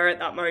if you were at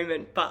that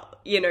moment,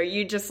 but you know,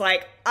 you just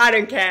like, I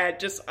don't care,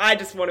 I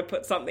just want to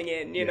put something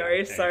in, you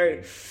know,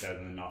 so better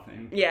than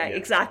nothing.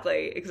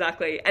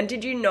 Exactly. And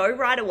did you know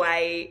right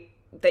away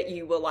that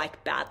you were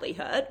like badly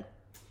hurt?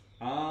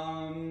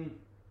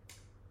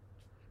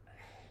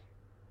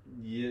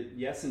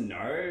 Yes and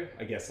no.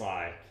 I guess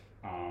like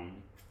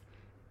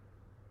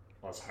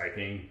I was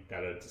hoping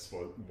that it just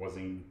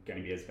wasn't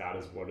going to be as bad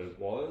as what it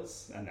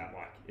was, and that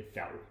like it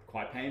felt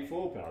quite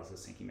painful, but I was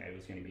just thinking maybe it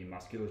was going to be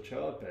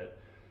musculature. But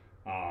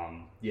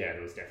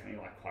there was definitely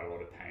like quite a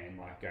lot of pain,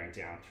 like going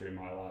down through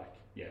my like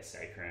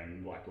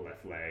sacrum, like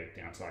left leg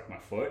down to like my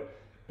foot,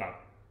 but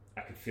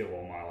I could feel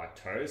all my like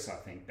toes, so I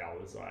think that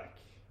was like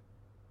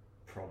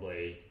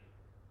probably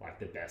like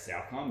the best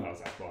outcome. I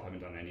was like, well, I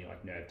haven't done any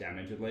like nerve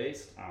damage at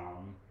least.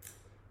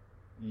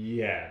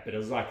 But it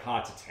was like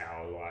hard to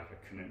tell, like I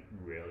couldn't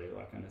really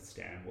like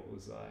understand what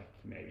was like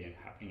maybe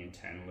happening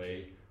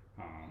internally.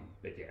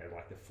 But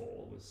like the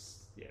fall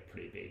was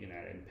pretty big, and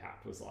that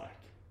impact was like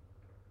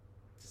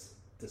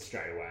just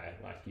straight away,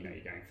 like, you know,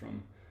 you're going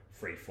from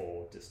free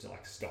fall just to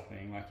like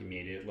stopping like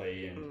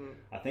immediately. And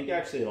I think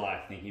actually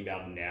like thinking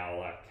about it now,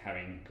 like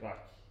having like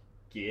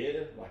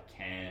gear like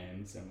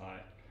cams and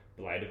like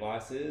belay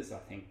devices, I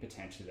think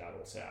potentially that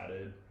also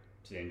added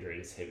to the injury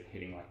is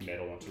hitting like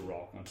metal onto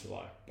rock onto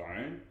like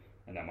bone,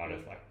 and that might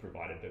have like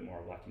provided a bit more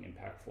of like an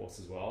impact force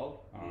as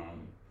well.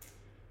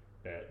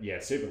 But yeah,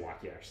 super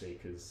lucky actually,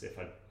 because if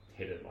I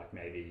hit it like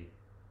maybe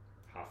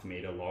half a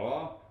meter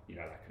lower, you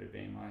know, that could have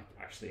been like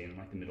actually in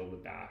like the middle of the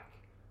back,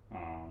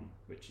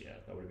 which yeah,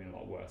 that would have been a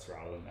lot worse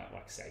rather than that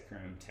like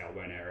sacrum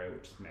tailbone area,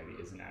 which maybe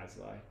isn't as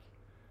like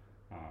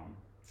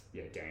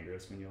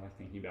dangerous when you're like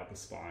thinking about the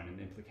spine and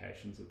the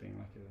implications of being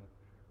like a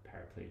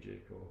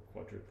paraplegic or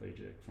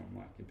quadriplegic from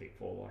like a big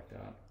fall like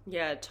that.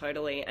 Yeah,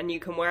 totally. And you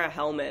can wear a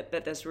helmet,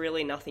 but there's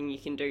really nothing you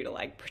can do to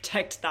like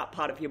protect that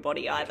part of your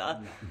body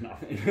either.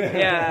 Nothing.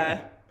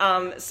 Yeah.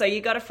 So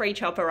you got a free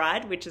chopper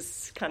ride, which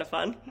is kind of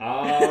fun.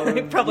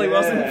 It probably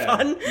wasn't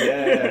fun.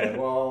 Yeah,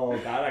 well,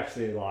 that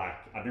actually, like,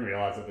 I didn't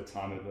realise at the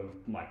time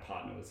my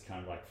partner was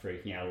kind of like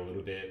freaking out a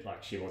little bit.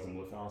 Like, she wasn't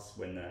with us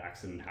when the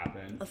accident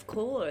happened. Of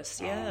course,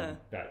 yeah.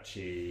 But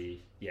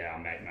our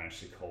mate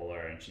managed to call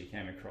her and she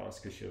came across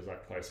because she was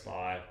like close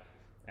by.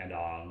 And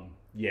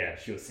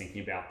she was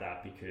thinking about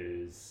that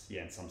because,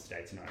 in some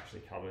states you're not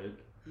actually covered.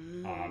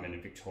 And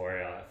in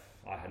Victoria,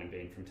 if I hadn't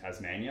been from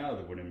Tasmania,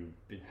 there wouldn't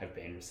have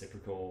been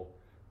reciprocal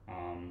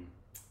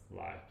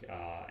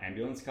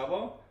ambulance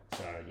cover.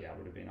 So I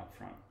would have been up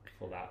front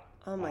for that.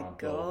 Oh my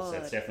God. So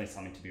it's definitely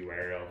something to be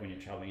wary of when you're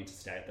traveling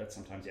interstate, that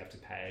sometimes you have to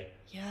pay.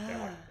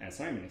 Yeah. And it's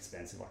not even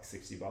expensive, like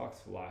 $60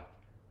 for like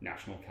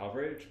national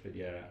coverage, but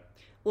yeah.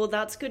 Well,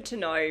 that's good to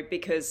know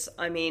because,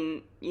 I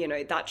mean, you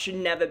know, that should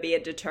never be a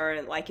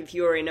deterrent. Like, if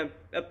you're in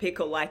a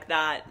pickle like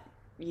that,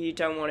 you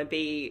don't want to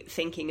be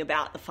thinking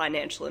about the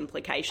financial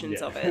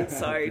implications of it.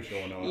 So, For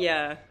sure not.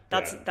 Yeah,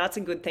 that's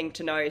a good thing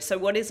to know. So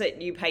what is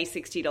it? You pay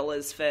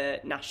 $60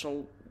 for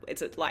national,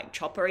 is it like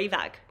chopper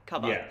evac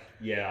cover?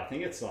 Yeah, I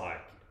think it's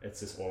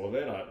just all of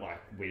it.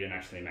 We didn't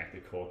actually make the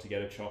call to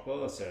get a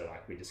chopper, so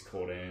like we just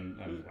called in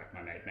and like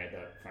my mate made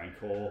that phone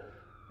call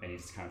and he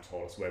just kind of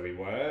told us where we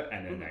were,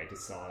 and then they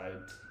decide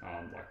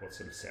like what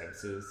sort of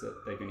services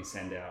that they're going to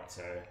send out.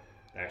 So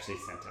they actually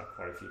sent out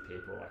quite a few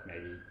people, like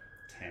maybe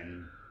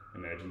 10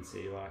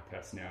 emergency like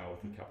personnel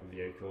with a couple of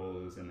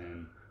vehicles, and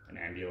then an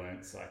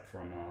ambulance like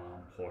from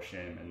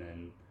Horsham, and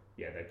then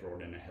they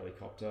brought in a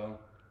helicopter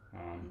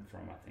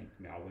from I think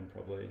Melbourne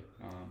probably.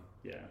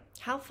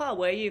 How far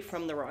were you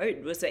from the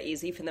road? Was it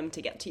easy for them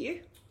to get to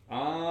you?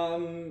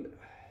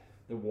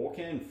 The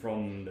walk-in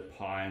from the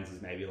Pines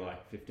is maybe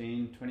like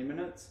 15-20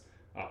 minutes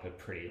up a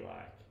pretty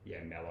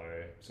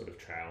mellow sort of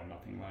trail,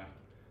 nothing like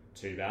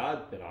too bad,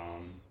 but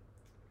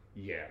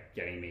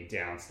getting me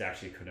down, so they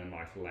actually couldn't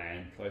like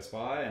land close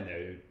by and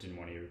they didn't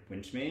want to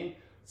winch me,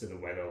 so the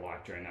weather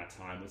like during that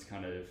time was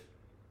kind of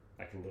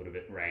like a little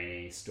bit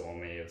rainy,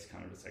 stormy. It was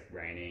kind of just like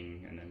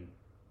raining and then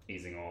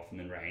easing off and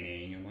then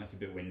raining and like a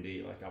bit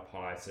windy like up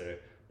high, so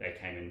they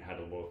came and had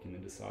a look and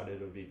then decided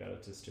it would be better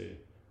just to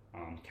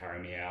carry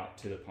me out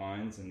to the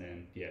Pines and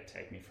then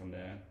take me from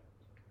there.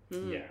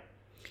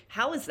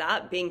 How was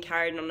that, being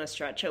carried on a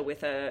stretcher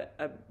with a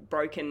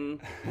broken...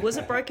 Was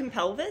it broken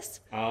pelvis?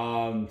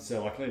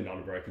 So luckily not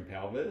a broken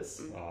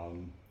pelvis.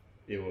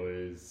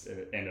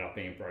 It ended up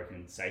being a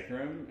broken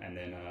sacrum and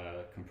then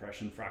a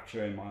compression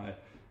fracture in my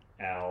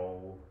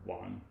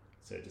L1.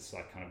 So just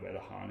like kind of where the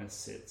harness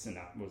sits, and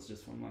that was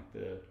just from like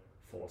the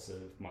force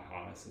of my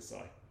harness is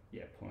like,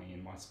 pulling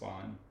in my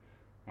spine.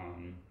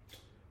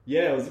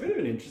 It was a bit of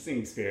an interesting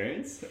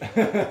experience.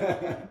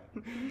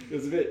 It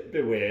was a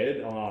bit weird.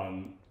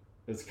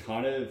 It was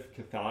kind of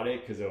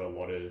cathartic because there were a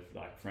lot of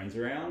like friends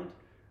around.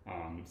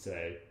 So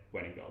they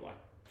went and got like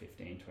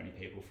 15-20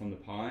 people from the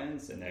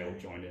Pines, and they all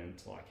joined in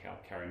to like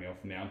help carry me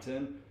off the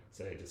mountain.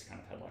 So they just kind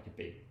of had like a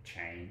big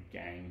chain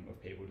gang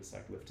of people just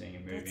like lifting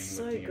and moving. That's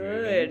so lifting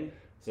good. And moving.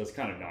 So it's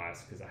kind of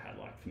nice because I had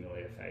like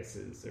familiar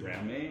faces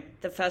around me.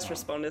 The first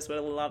responders would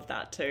have loved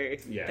that too.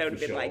 Yeah, they would have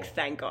been sure. like,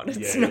 thank God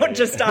it's not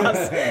just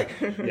us.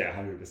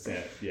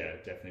 100%. Yeah,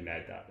 definitely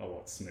made that a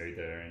lot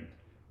smoother. And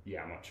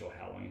I'm not sure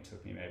how long it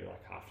took me, maybe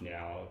like half an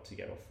hour to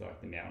get off like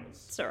the mountain.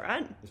 It's all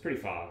right. It was pretty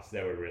fast.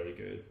 They were really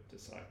good.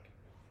 Just like,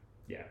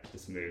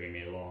 just moving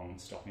me along,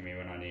 stopping me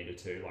when I needed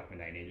to, like when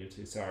they needed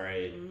to,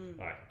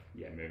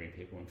 moving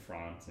people in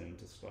front and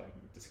just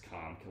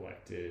calm,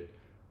 collected.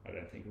 I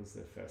don't think it was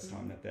the first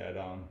time that they'd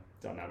done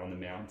that on the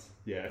mount.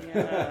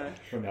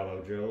 From how they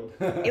were drilled.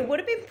 It would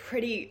have been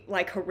pretty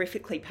like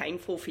horrifically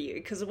painful for you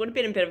because it would have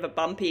been a bit of a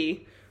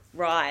bumpy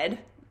ride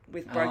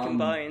with broken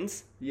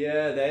bones.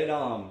 Yeah, they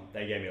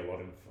gave me a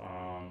lot of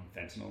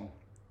fentanyl,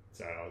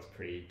 so I was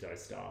pretty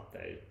dosed up.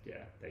 They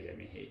gave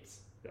me heaps.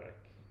 Like,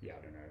 I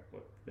don't know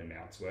what the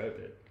amounts were,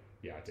 but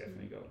I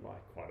definitely got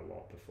like quite a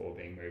lot before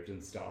being moved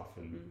and stuff,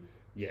 and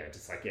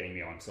just like getting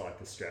me onto like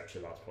the stretcher.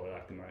 That's probably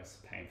like the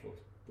most painful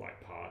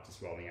like part,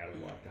 just rolling out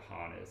of like the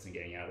harness and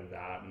getting out of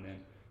that, and then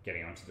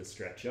getting onto the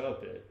stretcher.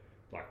 But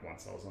like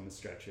once I was on the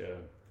stretcher,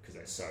 because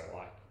they're so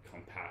like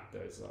compact,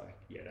 those like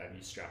they have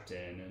you strapped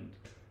in and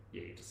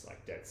you're just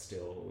like dead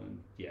still,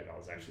 and that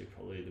was actually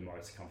probably the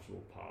most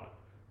comfortable part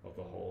of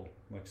the whole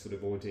like sort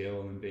of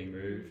ordeal and being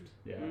moved.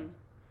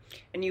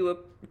 And you were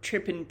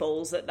tripping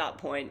balls at that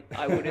point,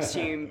 I would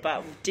assume.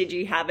 But do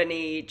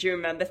you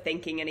remember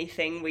thinking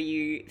anything? Were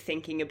you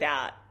thinking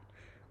about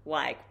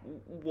like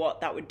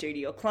what that would do to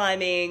your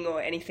climbing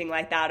or anything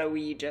like that? Or were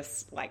you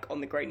just like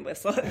on the green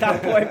whistle at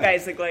that point,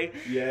 basically?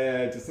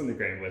 Yeah, just on the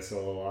green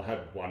whistle. I had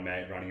one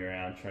mate running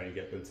around trying to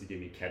get them to give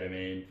me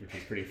ketamine, which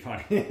was pretty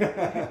funny.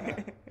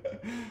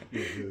 He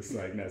was just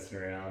like messing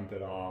around.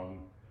 But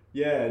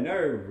yeah, no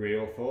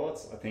real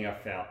thoughts. I think I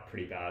felt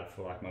pretty bad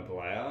for like my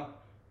belayer.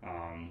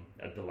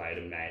 I belayed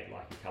a mate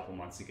like a couple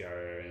months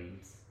ago, and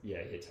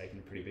yeah, he had taken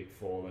a pretty big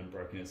fall and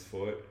broken his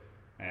foot.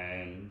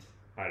 And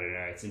I don't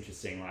know, it's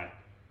interesting like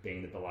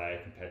being the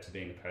belayer compared to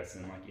being the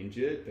person like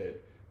injured,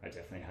 but I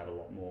definitely had a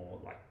lot more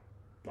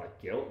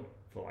like guilt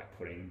for like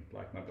putting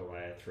like my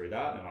belayer through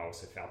that. And I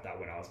also felt that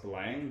when I was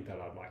belaying, that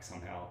I'd like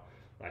somehow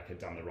like had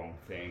done the wrong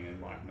thing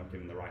and like not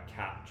given the right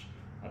catch.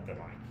 But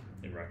like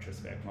in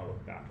retrospect, when I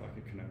look back, like I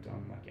couldn't have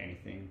done like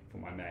anything for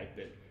my mate.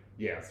 But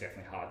yeah, it's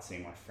definitely hard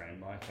seeing my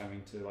friend like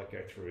having to like go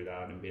through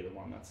that and be the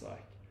one that's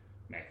like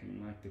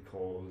making like the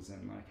calls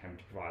and like having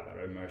to provide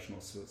that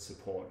emotional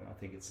support. And I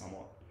think it's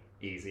somewhat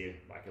easier,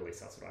 like at least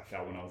that's what I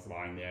felt when I was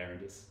lying there and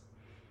just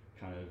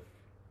kind of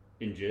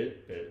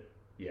injured. But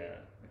yeah,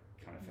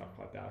 I kind of felt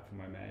quite bad for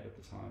my mate at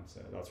the time. So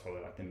that was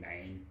probably like the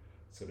main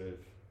sort of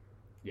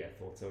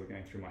thoughts that were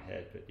going through my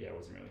head. But yeah, I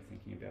wasn't really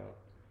thinking about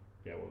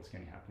what was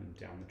going to happen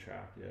down the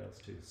track. Yeah,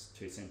 it was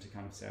too soon to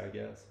kind of say, I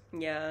guess.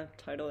 Yeah,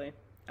 totally.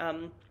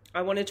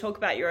 I want to talk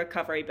about your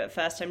recovery, but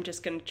first I'm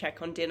just going to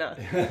check on dinner.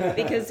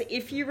 Because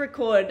if you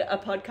record a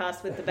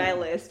podcast with the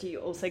Baylist, you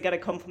also get a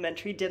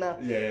complimentary dinner.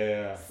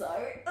 Yeah. So,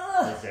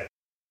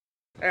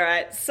 all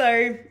right.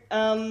 So,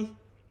 I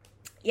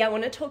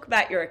want to talk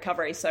about your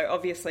recovery. So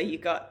obviously you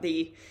got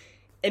the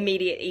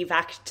immediate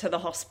evac to the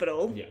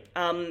hospital. Yeah.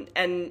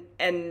 And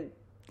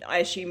I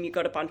assume you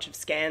got a bunch of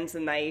scans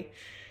and they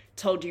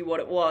told you what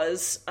it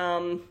was.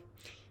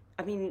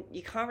 I mean,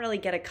 you can't really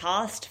get a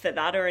cast for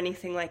that or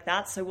anything like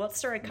that. So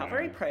what's the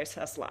recovery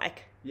process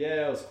like?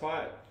 Yeah, it was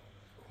quite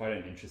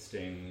an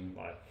interesting,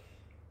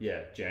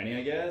 journey,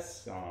 I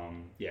guess. Like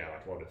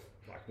a lot of,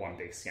 like one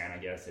big scan, I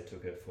guess. They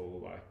took a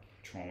full, like,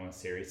 trauma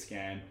series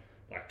scan,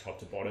 like top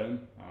to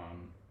bottom.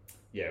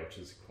 Which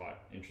is quite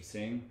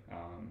interesting.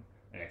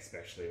 And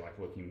especially, like,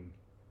 looking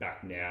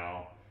back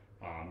now,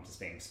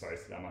 just being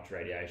exposed to that much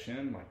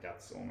radiation, like,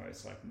 that's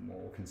almost, like,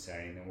 more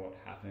concerning than what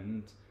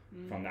happened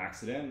from the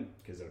accident,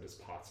 because there were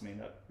just parts of me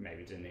that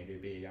maybe didn't need to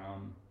be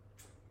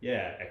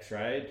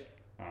x-rayed,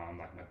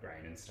 like my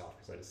brain and stuff,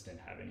 because I just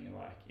didn't have any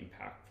like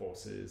impact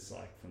forces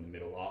like from the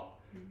middle up.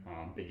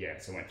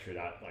 So I went through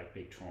that like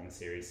big trauma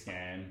series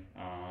scan,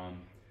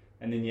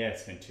 and then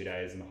spent 2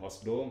 days in the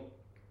hospital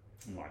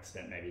and like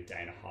spent maybe a day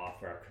and a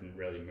half where I couldn't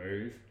really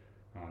move.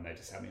 They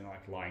just had me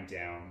like lying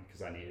down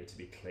because I needed to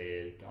be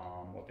cleared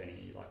of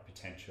any like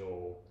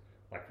potential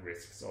like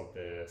risks of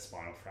the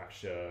spinal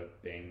fracture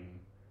being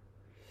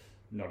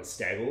not as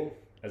stable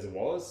as it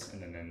was,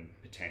 and then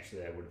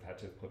potentially they would have had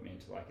to put me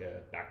into like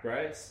a back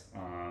brace,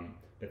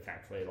 but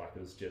thankfully like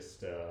it was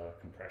just a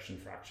compression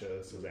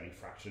fracture, so it was only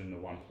fractured into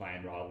one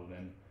plane rather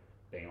than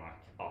being like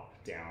up,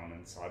 down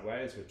and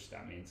sideways, which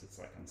that means it's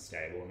like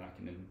unstable and that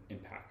can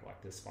impact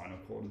like the spinal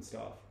cord and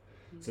stuff.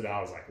 So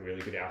that was like a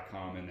really good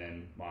outcome. And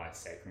then my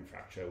sacrum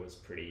fracture was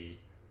pretty,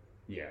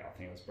 I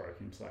think it was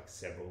broken into like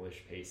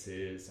several-ish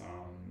pieces,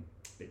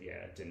 but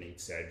it didn't need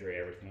surgery.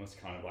 Everything was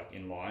kind of like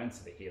in line,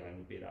 so the healing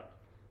would be that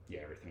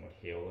everything would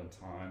heal in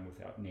time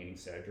without needing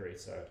surgery.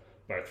 So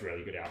both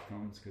really good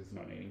outcomes, because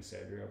not needing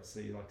surgery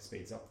obviously like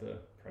speeds up the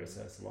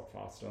process a lot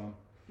faster.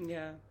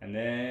 Yeah. And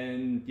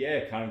then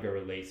kind of got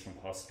released from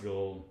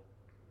hospital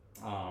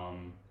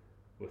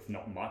with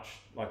not much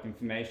like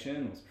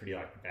information. It was pretty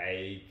like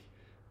vague,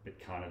 but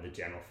kind of the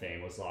general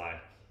theme was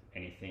like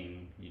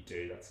anything you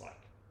do that's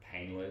like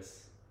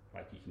painless,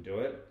 like you can do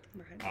it.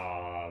 Right.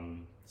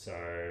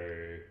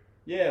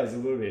 It was a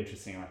little bit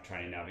interesting, like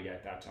trying to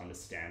navigate that to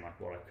understand like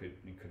what I could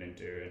and couldn't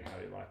do and how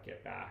to like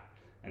get back.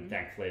 And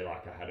thankfully,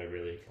 like I had a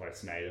really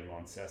close mate in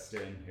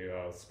Launceston who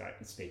I was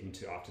speaking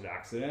to after the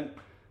accident,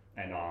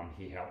 and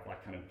he helped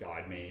like kind of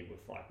guide me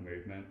with like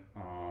movement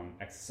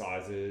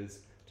exercises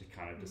to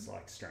kind of just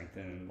like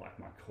strengthen like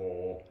my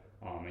core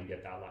and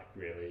get that like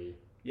really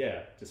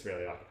just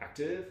really like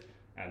active.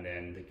 And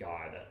then the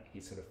guy that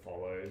he sort of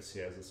follows,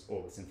 who has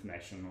all this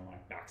information on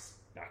like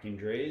back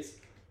injuries,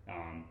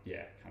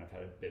 kind of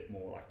had a bit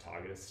more like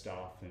targeted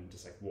stuff and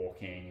just like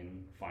walking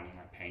and finding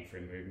like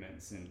pain-free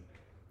movements and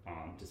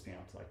just being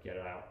able to like get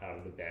out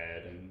of the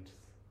bed and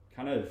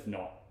kind of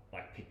not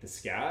like pick the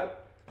scab,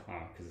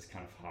 because it's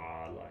kind of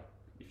hard, like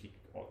if you're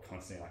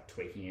constantly like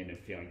tweaking it and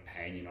feeling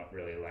pain, you're not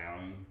really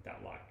allowing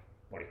that like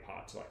body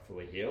part to like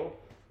fully heal.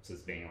 So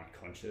it's being like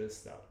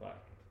conscious that like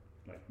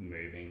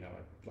moving, that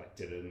I like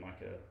did it in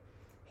like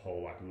a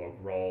whole like log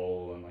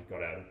roll and like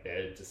got out of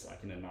bed just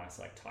like in a nice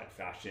like tight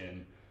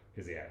fashion,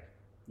 because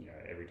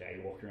every day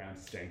you walk around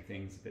just doing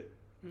things a bit,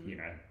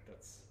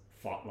 that's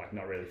like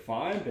not really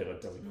fine, but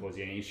it doesn't cause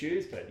you any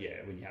issues. But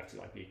when you have to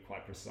like be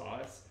quite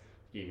precise,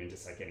 even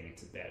just like getting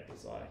into bed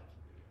was like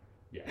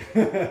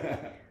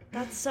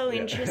That's so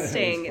Yeah,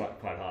 interesting. it was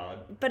quite hard.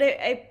 But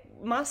it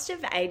must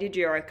have aided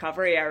your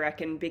recovery, I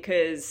reckon,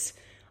 because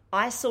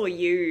I saw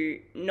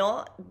you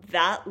not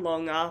that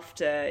long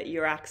after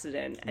your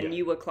accident and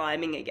you were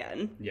climbing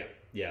again.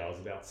 Yeah, I was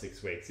about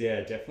 6 weeks.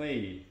 Yeah,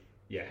 definitely,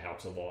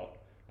 helped a lot.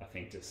 I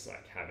think just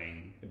like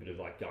having a bit of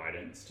like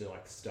guidance to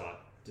like start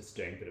just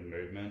doing a bit of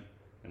movement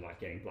and like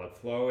getting blood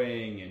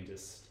flowing and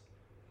just,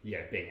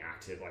 being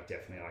active, like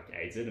definitely like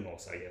aids it. And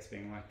also, I guess,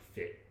 being like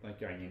fit, like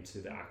going into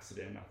the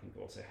accident, I think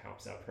also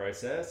helps our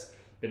process.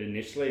 But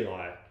initially,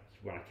 like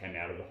when I came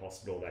out of the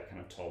hospital, they kind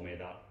of told me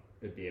that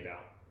it'd be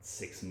about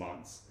 6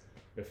 months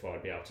before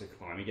I'd be able to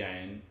climb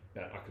again,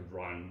 but I could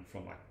run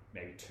from like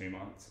maybe 2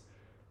 months,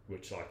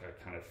 which like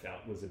I kind of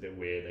felt was a bit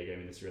weird. They gave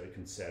me this really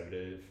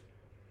conservative,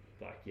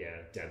 like,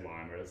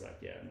 deadline, where it was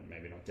like,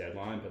 maybe not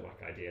deadline, but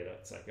like idea that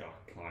it's like,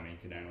 climbing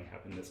can only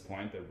happen at this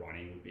point, but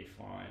running would be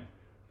fine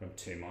from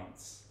 2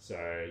 months. So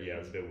it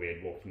was a bit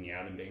weird walking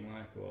out and being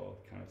like, well,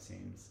 it kind of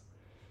seems,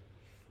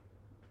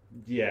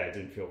 it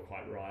didn't feel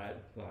quite right,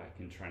 like,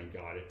 and trying to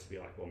guide it to be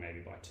like, well, maybe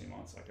by 2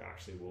 months, like, I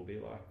actually will be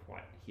like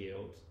quite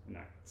healed, and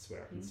that's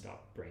where I can start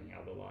bringing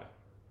other like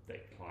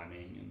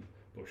climbing and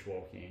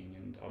bushwalking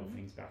and other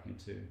things back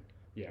into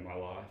my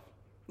life.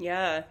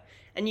 Yeah.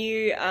 And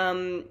you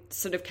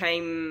sort of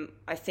came,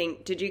 I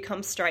think, did you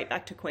come straight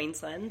back to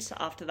Queensland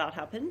after that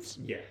happened?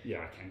 Yeah,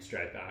 I came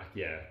straight back,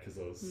 because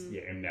I was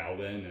in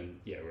Melbourne, and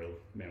me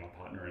and my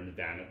partner were in the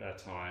van at that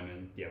time,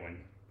 and went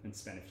and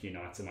spent a few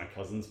nights at my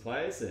cousin's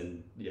place,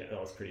 and that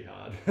was pretty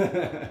hard.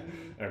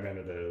 I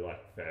remember the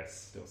like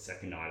first or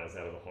second night I was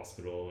out of the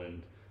hospital,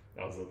 and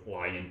I was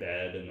lying in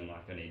bed, and then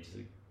like I needed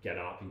to get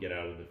up and get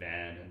out of the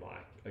van, and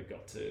like I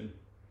got to,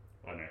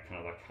 I don't know, kind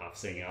of like half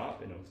sitting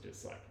up, and it was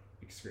just like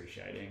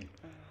excruciating.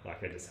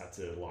 Like I just had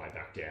to lie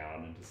back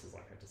down and just was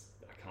like,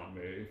 I can't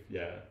move.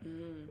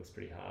 It was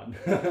pretty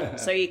hard.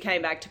 So you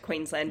came back to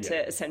Queensland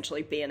to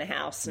essentially be in a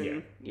house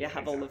and you have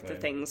exactly. all of the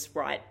things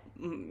right,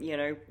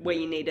 where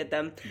you needed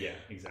them. Yeah,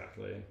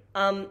 exactly.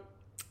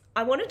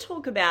 I want to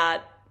talk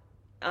about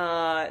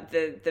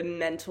the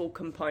mental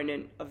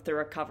component of the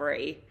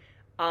recovery.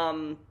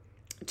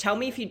 Tell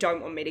me if you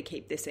don't want me to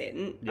keep this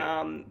in.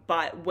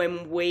 But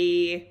when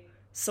we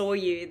saw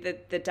you,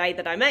 the day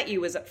that I met you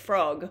was at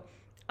Frog,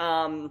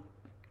 and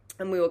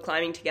we were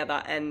climbing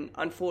together, and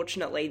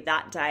unfortunately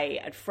that day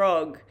at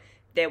Frog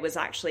there was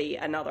actually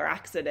another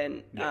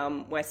accident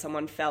where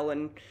someone fell,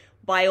 and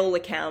by all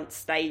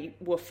accounts they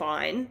were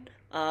fine,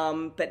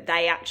 but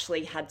they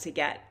actually had to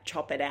get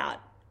choppered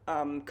out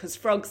because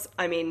frogs,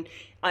 I mean,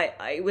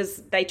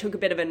 they took a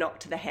bit of a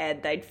knock to the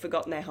head. They'd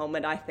forgotten their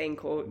helmet, I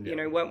think, or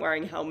weren't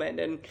wearing a helmet,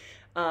 and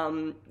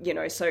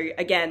so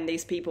again,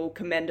 these people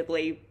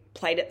commendably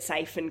played it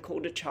safe and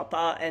called a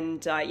chopper,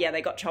 and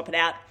they got choppered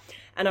out.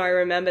 And I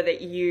remember that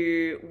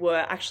you were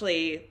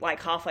actually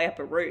like halfway up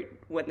a route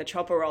when the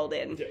chopper rolled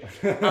in.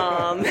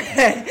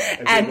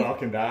 And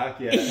welcome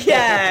back.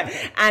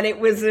 And it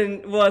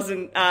wasn't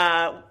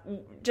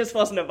just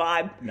wasn't a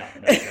vibe. No,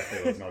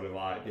 definitely was not a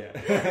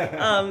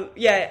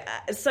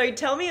vibe. So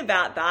tell me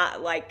about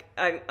that. Like,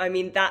 I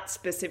mean, that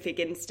specific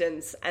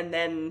instance, and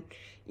then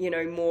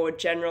more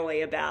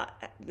generally about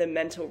the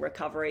mental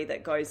recovery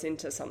that goes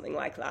into something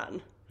like that.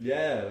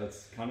 Yeah,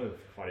 that's kind of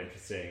quite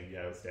interesting.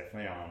 Yeah, it was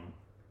definitely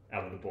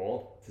out of the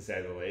ball, to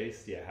say the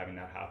least. Yeah, having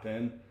that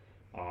happen.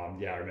 I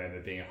remember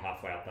being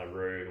halfway up that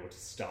route, or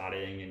just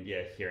starting, and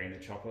hearing the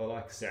chopper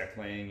like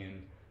circling,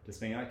 and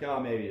just being like, oh,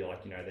 maybe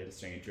like they're just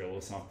doing a drill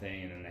or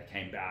something, and then they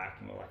came back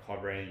and were like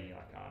hovering, and you're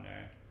like, oh no,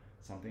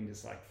 something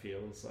just like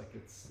feels like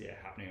it's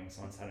happening, or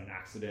someone's had an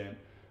accident.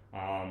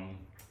 And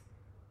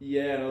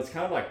it was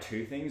kind of like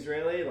two things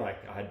really.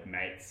 Like I had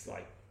mates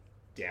like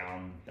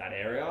down that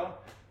area.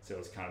 So it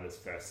was kind of this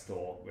first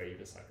thought where you're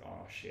just like,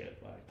 oh shit,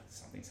 like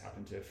something's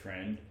happened to a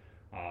friend.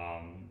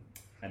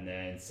 And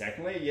then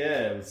secondly,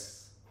 it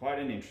was quite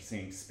an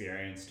interesting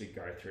experience to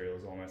go through. It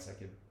was almost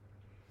like a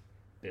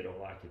bit of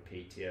like a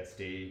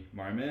PTSD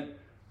moment.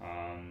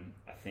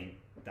 I think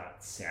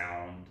that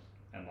sound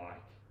and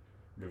like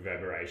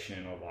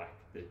reverberation of like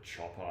the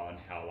chopper and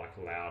how like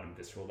loud and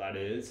visceral that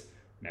is,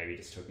 maybe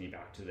just took me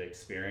back to the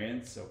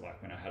experience of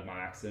like when I had my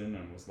accident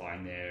and was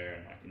lying there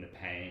and like in the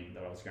pain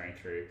that I was going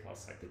through,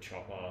 plus like the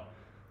chopper,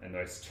 and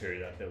those two,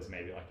 that there was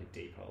maybe like a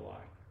deeper like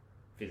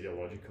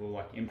physiological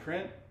like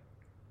imprint.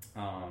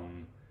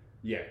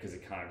 Because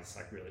it kind of just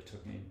like really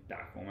took me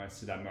back almost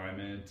to that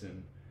moment,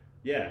 and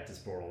it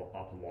just brought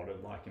up a lot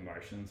of like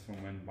emotions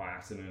from when my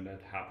accident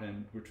had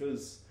happened, which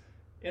was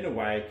in a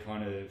way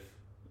kind of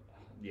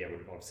would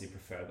have obviously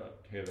preferred that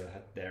whoever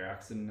had their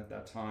accident at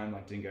that time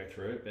like didn't go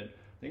through it, but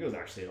I think it was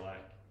actually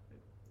like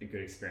a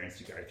good experience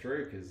to go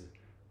through, because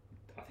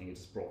I think it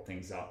just brought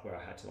things up where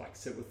I had to like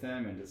sit with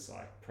them and just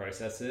like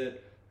process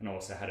it. And I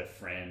also had a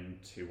friend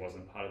who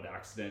wasn't part of the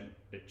accident,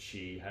 but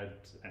she had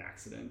an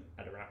accident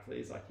at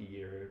Arapiles like a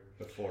year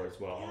before as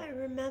well. Yeah, I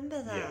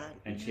remember that.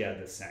 And she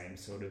had the same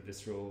sort of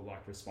visceral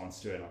like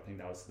response to it. And I think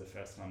that was the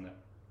first time that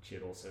she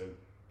had also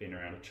been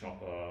around a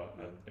chopper,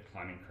 a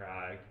climbing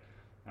crag.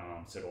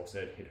 So it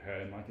also hit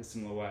her in like a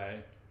similar way.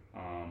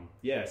 So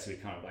we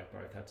kind of like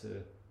both had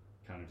to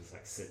kind of just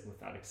like sit with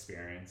that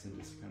experience and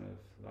just kind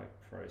of like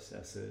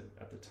process it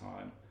at the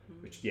time,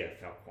 which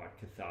felt quite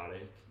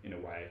cathartic in a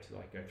way to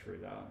like go through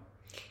that.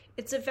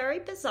 It's a very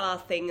bizarre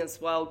thing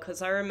as well,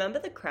 because I remember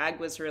the crag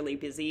was really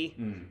busy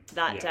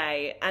that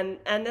day, and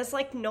there's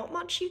like not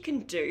much you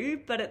can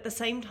do, but at the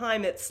same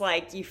time it's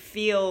like you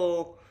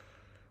feel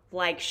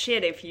like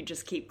shit if you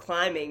just keep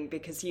climbing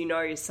because you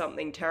know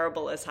something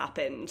terrible has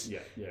happened.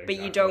 But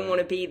you don't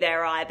want to be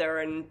there either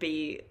and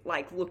be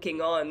like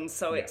looking on.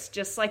 So it's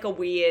just like a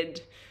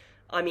weird,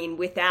 I mean,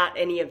 without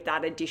any of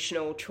that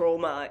additional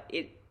trauma,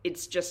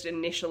 it's just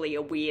initially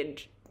a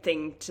weird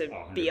thing to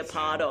be a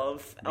part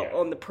of,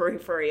 on the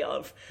periphery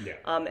of.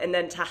 And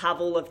then to have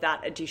all of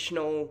that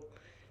additional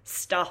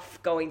stuff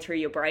going through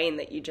your brain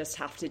that you just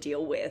have to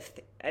deal with,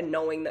 and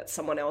knowing that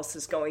someone else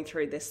is going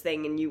through this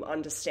thing and you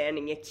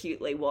understanding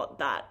acutely what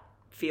that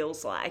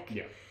feels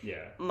like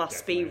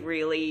must be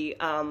really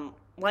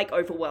like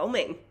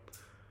overwhelming.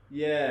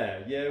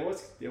 It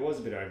was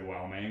a bit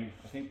overwhelming.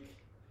 I think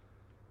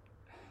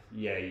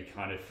you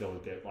kind of feel a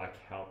bit like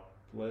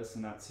helpless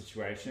in that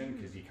situation,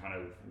 because you kind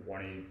of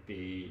want to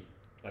be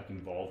like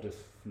involved if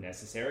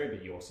necessary,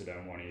 but you also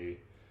don't want to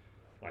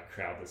like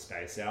crowd the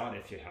space out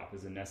if your help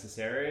isn't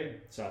necessary.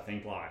 So I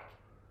think like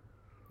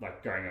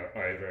going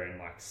over and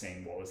like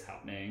seeing what was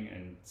happening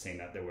and seeing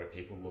that there were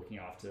people looking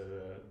after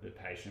the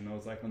patient that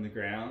was like on the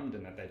ground,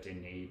 and that they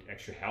did need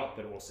extra help,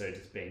 but also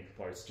just being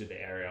close to the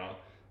area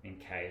in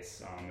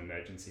case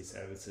emergency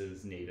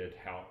services needed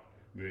help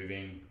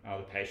moving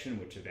the patient,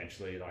 which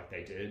eventually like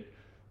they did.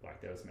 Like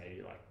there was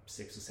maybe like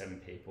 6 or 7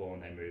 people,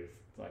 and they moved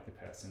like the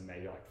person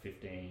maybe like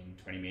 15,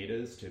 20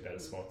 meters to a better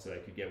spot so they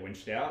could get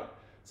winched out.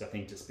 So I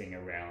think just being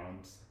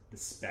around the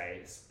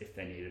space if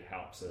they needed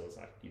help, so it was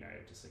like,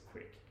 just a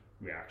quick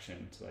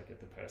reaction to like get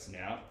the person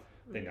out.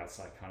 I think that's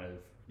like kind of,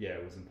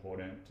 it was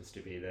important just to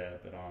be there.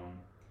 But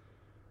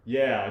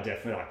I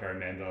definitely like, I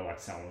remember like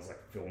someone was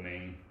like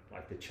filming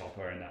like the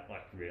chopper, and that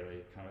like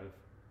really kind of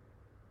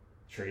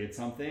triggered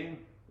something.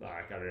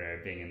 Like, I don't know,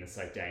 being in this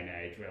like day and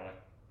age where like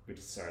we're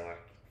just so like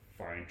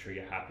phone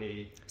trigger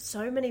happy.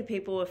 So many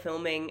people were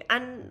filming,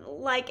 and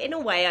like in a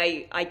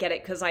way I get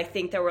it, because I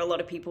think there were a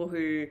lot of people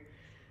who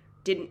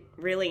didn't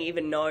really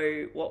even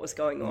know what was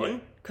going on,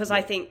 because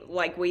I think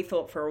like we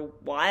thought for a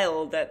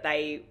while that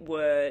they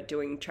were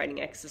doing training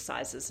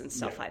exercises and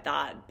stuff like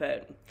that,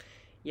 but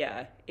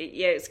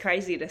it's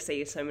crazy to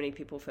see so many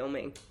people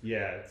filming.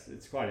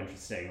 It's quite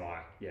interesting.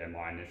 Like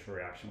my initial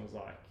reaction was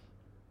like,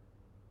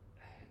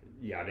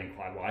 I didn't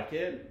quite like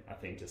it. I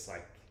think just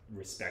like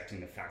respecting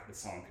the fact that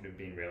someone could have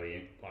been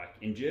really like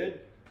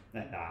injured,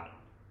 and that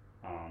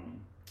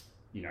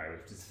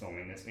just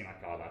filming this, being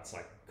like, oh, that's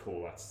like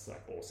cool, that's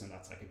like awesome,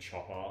 that's like a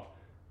chopper,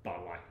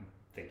 but like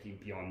thinking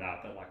beyond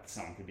that like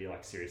someone could be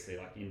like seriously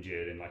like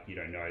injured, and like you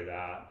don't know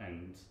that,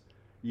 and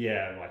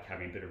like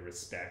having a bit of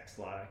respect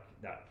like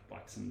that,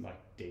 like some like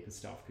deeper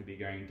stuff could be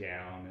going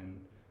down, and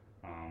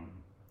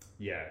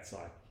it's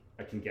like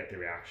I can get the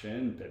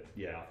reaction, but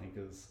I think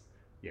it was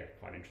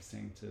quite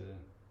interesting to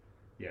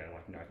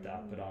like note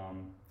that. But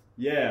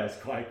it was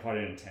quite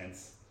an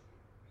intense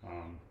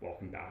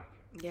welcome back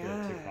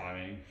to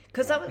climbing.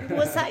 Because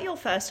was that your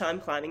first time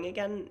climbing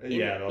again?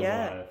 That was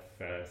my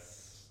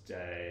first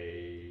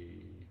day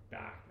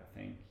back, I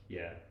think.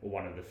 Or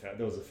one of the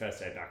there was the first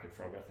day back at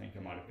Frog. I think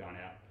I might have gone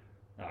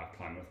out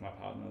climbing with my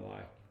partner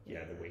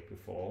the week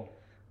before.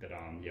 But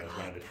it was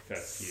one of the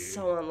first few.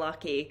 So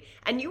unlucky.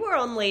 And you were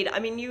on lead. I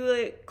mean, you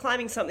were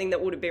climbing something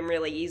that would have been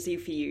really easy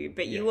for you,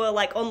 but you were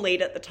like on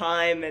lead at the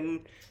time,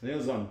 and I think it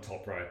was on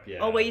top rope.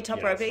 Oh, were you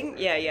top roping?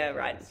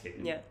 Right.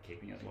 Keeping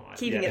it light.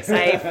 Keeping it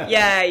safe.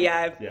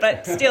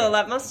 But still,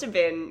 that must have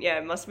been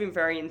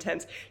very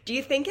intense. Do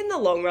you think in the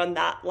long run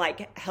that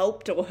like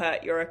helped or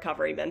hurt your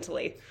recovery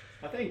mentally?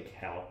 I think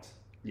helped.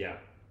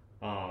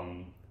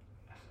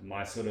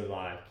 My sort of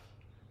like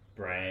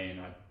brain,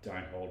 I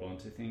don't hold on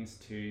to things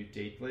too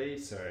deeply,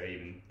 so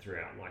even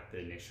throughout like the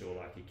initial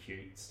like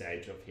acute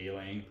stage of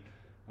healing,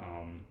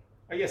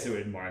 I guess there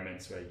were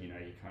moments where you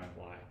kind of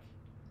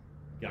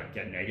like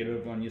get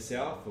negative on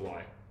yourself for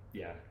like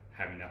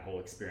having that whole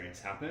experience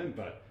happen,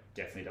 but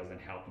definitely doesn't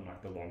help in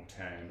like the long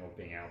term of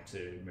being able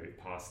to move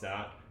past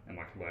that and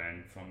like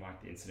learn from like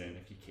the incident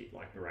if you keep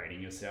like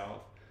berating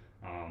yourself.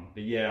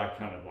 But I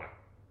kind of like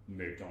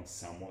moved on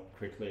somewhat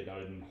quickly, that I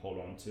didn't hold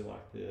on to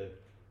like the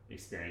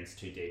experience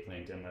too deeply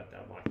and didn't let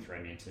that like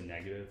throw me into a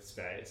negative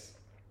space.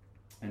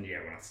 And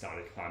when I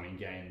started climbing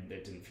again, there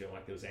didn't feel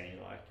like there was any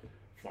like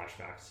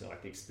flashbacks to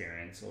like the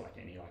experience or like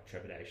any like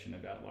trepidation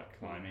about like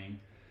climbing.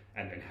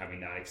 And then having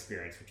that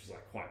experience, which was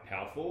like quite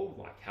powerful,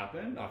 like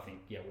happened, I think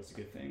was a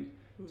good thing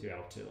to be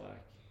able to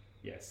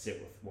like sit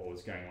with what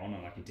was going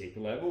on like a deeper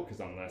level,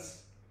 because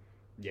unless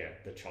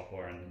the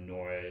chopper and the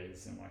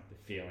noise and like the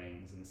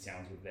feelings and the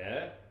sounds were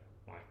there,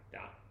 like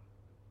that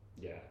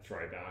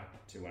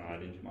throwback to when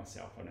I'd injured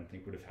myself, I don't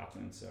think would have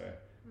happened. So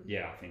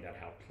I think that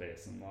helped clear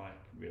some like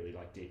really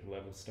like deeper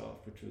level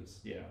stuff, which was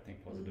I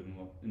think positive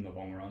in the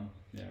long run.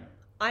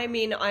 I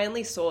mean, I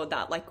only saw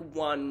that like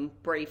one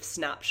brief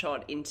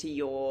snapshot into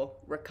your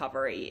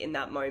recovery in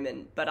that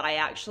moment, but I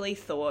actually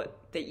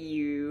thought that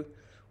you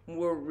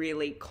were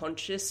really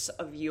conscious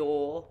of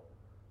your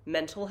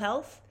mental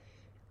health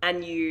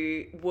and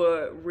you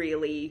were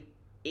really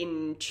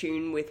in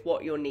tune with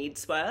what your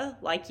needs were.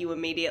 Like you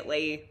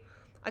immediately,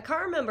 I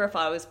can't remember if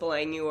I was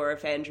belaying you or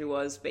if Andrew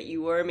was, but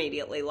you were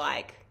immediately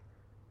like,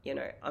 you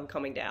know, I'm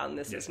coming down.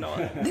 This is not,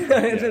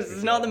 this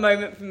is not the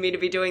moment for me to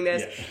be doing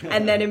this. Yeah.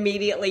 And then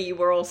immediately you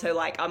were also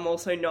like, I'm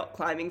also not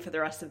climbing for the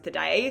rest of the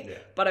day,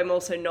 but I'm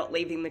also not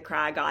leaving the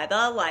crag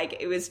either. Like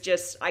it was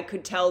just, I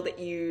could tell that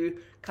you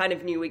kind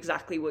of knew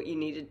exactly what you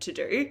needed to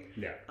do.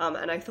 Yeah.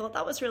 And I thought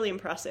that was really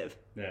impressive.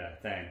 Yeah,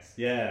 thanks.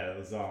 Yeah, it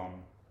was, I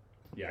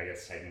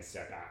guess taking a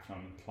step back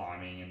from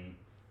climbing and,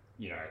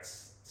 you know,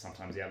 it's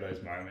sometimes you have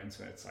those moments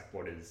where it's like,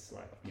 what is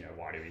like, you know,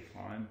 why do we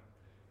climb?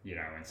 You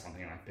know, when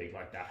something like big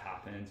like that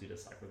happens, you're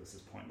just like, well, this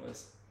is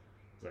pointless.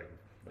 It's like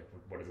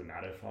what does it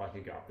matter if I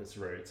could go up this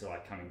route? So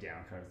like coming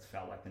down kind of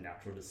felt like the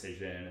natural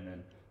decision, and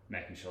then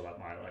making sure that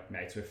my like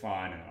mates were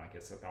fine, and I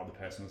guess that the other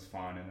person was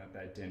fine, and that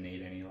they didn't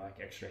need any like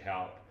extra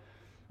help.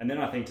 And then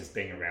I think just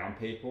being around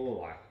people,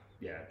 like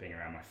being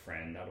around my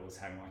friend that was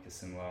having like a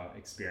similar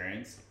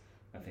experience,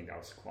 I think that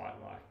was quite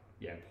like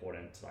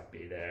important to like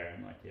be there,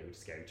 and like we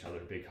just gave each other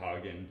a big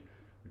hug, and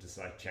we're just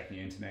like checking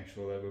in to make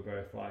sure that we're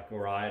both like all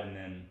right, and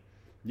then.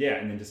 Yeah,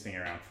 and then just being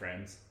around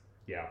friends.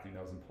 Yeah, I think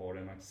that was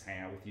important. Like just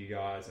hang out with you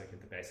guys, like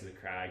at the base of the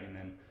crag, and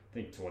then I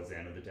think towards the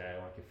end of the day,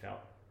 like it felt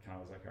kind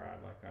of was like, all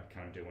right, like I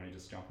kind of do want to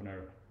just jump on a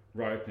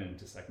rope and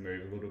just like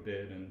move a little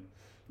bit, and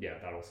yeah,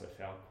 that also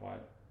felt quite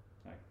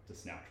like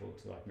just natural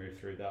to like move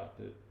through that.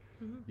 But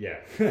yeah.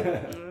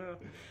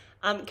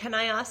 Can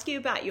I ask you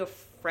about your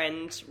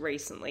friend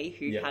recently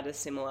who had a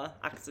similar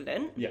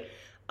accident? Yeah.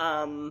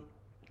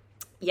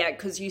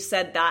 Because you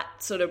said that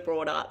sort of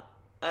brought up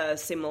a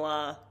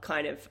similar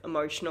kind of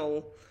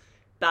emotional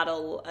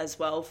battle as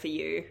well for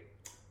you.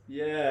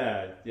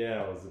 Yeah,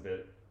 it was a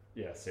bit,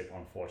 super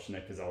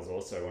unfortunate because I was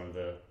also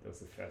it was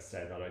the first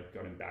day that I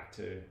got him back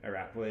to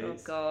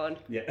Arapiles. Oh God.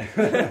 Yeah.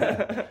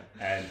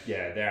 And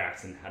their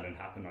accident hadn't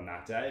happened on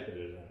that day, but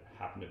it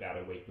happened about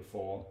a week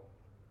before.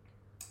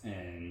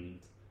 And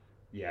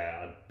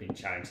I'd been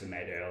chatting to a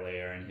mate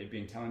earlier, and he'd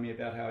been telling me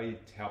about how he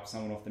helped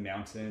someone off the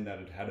mountain that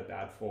had had a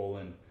bad fall,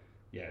 and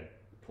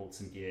pulled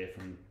some gear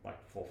from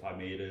like 4 or 5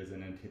 meters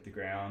and then hit the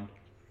ground.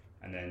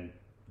 And then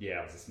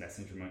I was just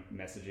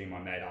messaging my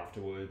mate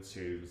afterwards,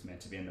 who was meant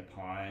to be in the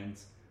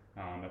Pines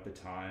at the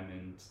time,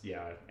 and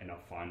I ended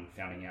up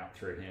finding out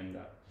through him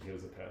that he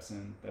was a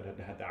person that had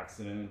had the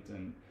accident,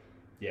 and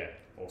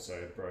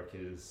also broke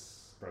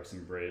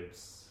some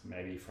ribs,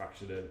 maybe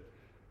fractured it.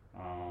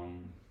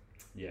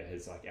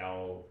 His like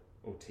L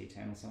or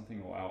T10 or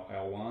something, or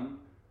L1.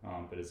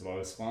 But his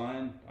lower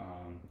spine,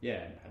 and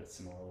had a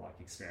similar like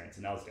experience,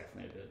 and that was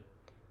definitely a bit,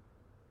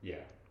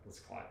 it was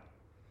quite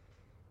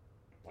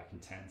like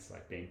intense,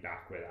 like being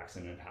back where the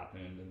accident had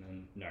happened, and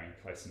then knowing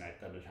a close mate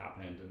that had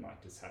happened, and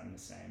like just having the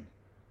same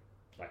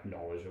like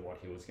knowledge of what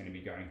he was going to be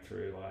going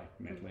through, like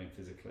mentally and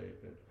physically.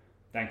 But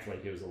thankfully,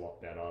 he was a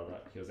lot better.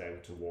 That he was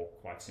able to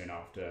walk quite soon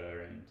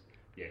after, and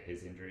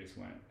his injuries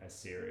weren't as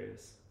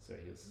serious, so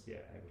he was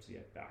able to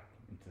get back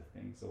into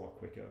things a lot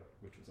quicker,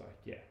 which was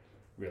like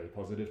really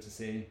positive to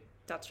see.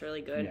 That's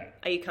really good. Yeah.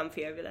 Are you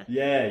comfy over there?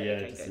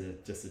 Okay,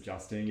 just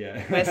adjusting.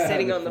 We're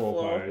sitting on the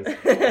floor.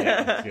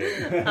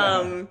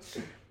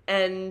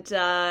 And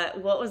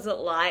what was it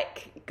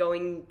like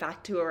going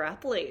back to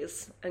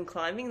Arapiles and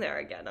climbing there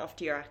again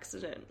after your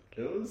accident?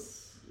 It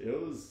was.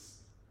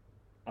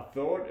 I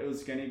thought it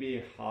was going to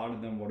be harder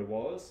than what it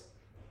was,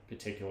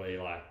 particularly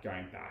like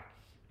going back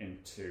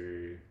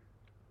into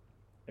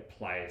a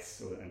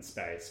place and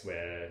space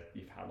where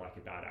you've had like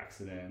a bad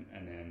accident,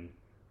 and then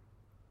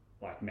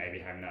like maybe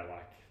having that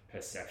like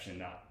perception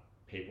that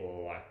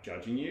people are like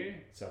judging you.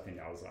 So I think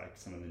that was like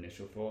some of the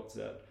initial thoughts,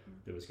 that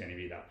there was going to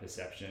be that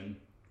perception,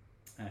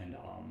 and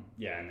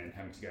and then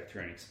having to go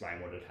through and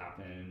explain what had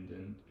happened,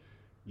 and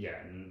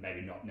and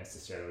maybe not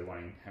necessarily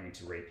having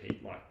to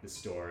repeat like the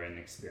story and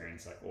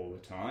experience like all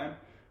the time,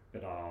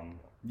 but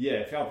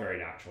it felt very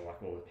natural.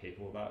 Like all the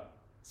people that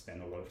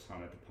spend a lot of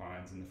time at the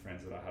Pines and the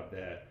friends that I have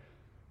there,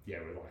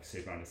 were like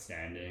super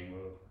understanding,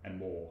 and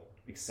more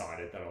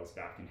excited that I was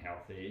back and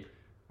healthy.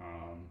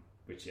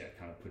 Which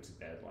kind of put to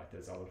bed like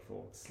those other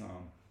thoughts that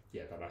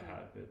I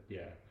had, but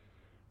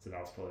so that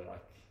was probably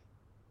like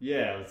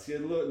it was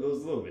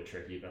a little bit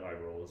tricky, but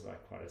overall it was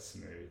like quite a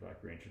smooth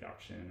like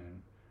reintroduction,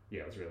 and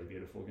it was really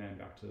beautiful going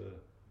back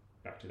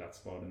to that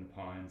spot in the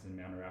Pines and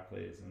Mount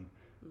Arapiles, and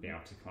being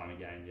able to climb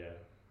again.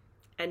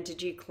 And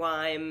did you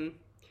climb?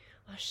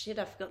 Oh shit!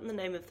 I've forgotten the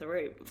name of the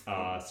route.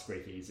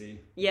 Squeak Easy.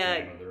 Yeah. The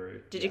name of the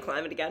route. Did you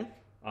climb it again?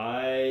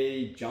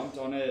 I jumped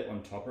on it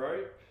on top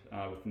rope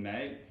with a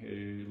mate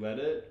who led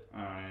it,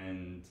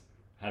 and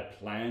had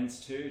plans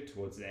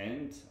towards the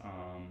end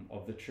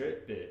of the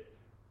trip, but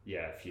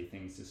a few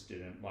things just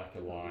didn't like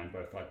align,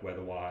 both like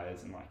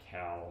weather-wise and like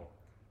how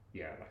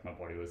like my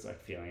body was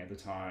like feeling at the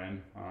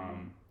time.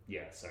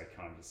 So I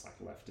kind of just like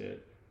left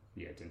it.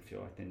 yeah, didn't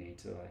feel like the need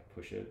to like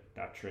push it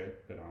that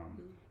trip. But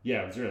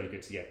yeah, it was really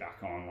good to get back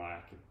on.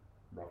 Like,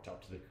 rocked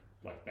up to the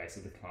like base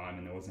of the climb,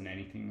 and there wasn't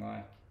anything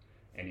like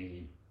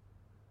any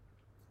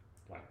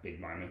like big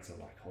moments of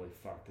like, holy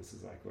fuck, this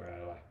is like where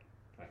I like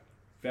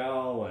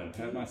fell and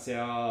hurt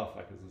myself.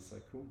 Like, it was just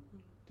like cool.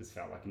 Just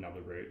felt like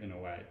another route in a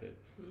way, but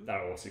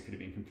that also could have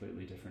been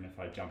completely different if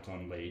I jumped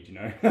on lead, you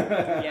know.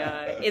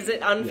 Yeah. Is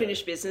it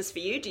unfinished business for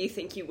you? Do you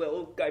think you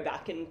will go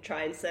back and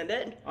try and send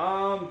it?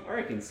 I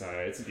reckon so.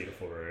 It's a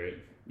beautiful route.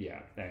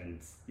 Yeah. And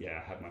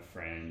yeah, I had my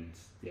friend,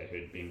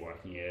 who'd been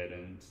working it,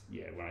 and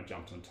when I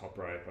jumped on top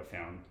rope, I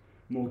found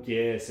more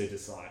gear. So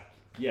just like,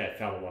 it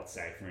felt a lot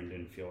safer and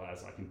didn't feel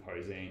as like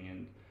imposing.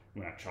 And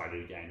when I tried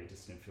it again, it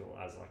just didn't feel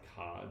as like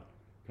hard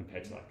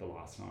compared to like the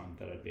last time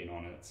that I'd been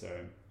on it. So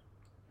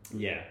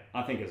yeah,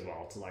 I think as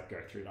well to like go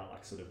through that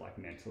like sort of like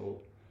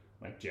mental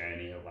like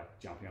journey of like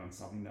jumping on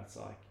something that's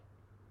like,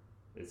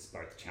 it's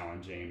both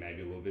challenging and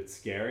maybe a little bit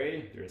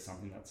scary. There is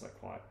something that's like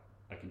quite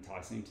like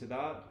enticing to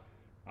that.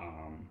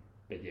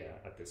 But yeah,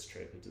 at this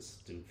trip, it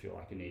just didn't feel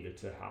like it needed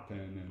to happen.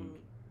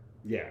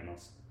 And and I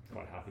was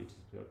quite happy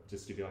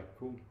to be like,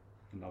 cool,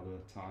 another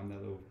time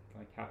that'll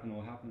like happen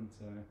will happen.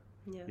 So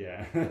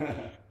yeah.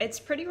 It's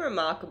pretty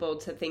remarkable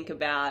to think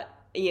about,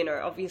 you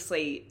know,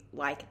 obviously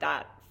like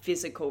that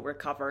physical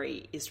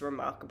recovery is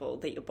remarkable,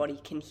 that your body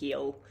can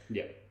heal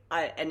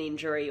an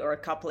injury or a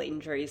couple of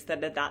injuries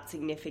that are that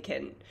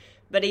significant.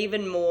 But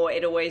even more,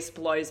 it always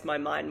blows my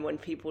mind when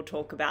people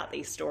talk about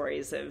these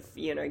stories of,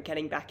 you know,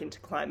 getting back into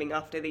climbing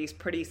after these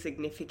pretty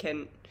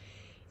significant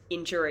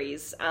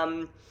injuries.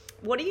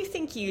 What do you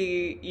think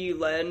you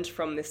learned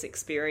from this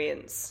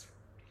experience?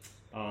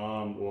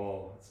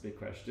 Well, it's a big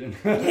question.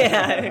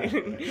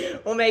 Yeah.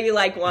 Or maybe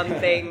like one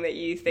thing that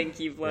you think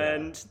you've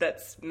learned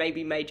that's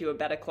maybe made you a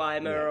better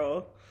climber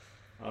or...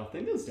 I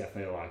think there's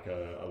definitely like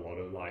a lot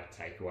of like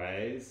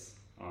takeaways.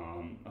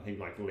 I think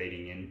like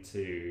leading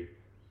into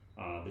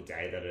the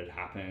day that it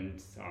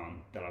happened,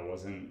 that I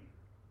wasn't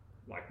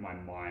like my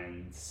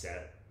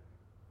mindset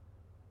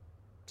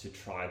to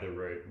try the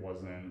route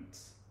wasn't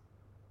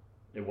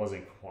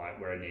quite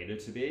where it needed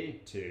to be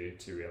to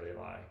really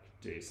like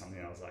do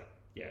something that was like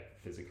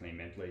physically and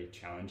mentally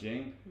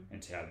challenging,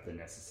 and to have the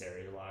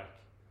necessary like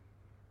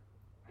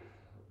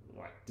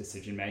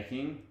decision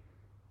making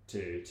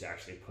to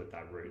actually put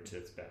that route to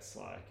its best,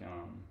 like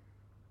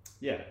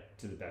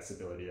to the best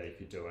ability that you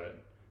could do it.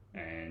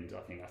 And I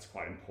think that's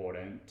quite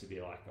important to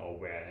be like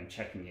aware and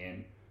checking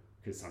in,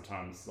 because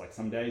sometimes like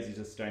some days you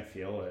just don't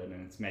feel it,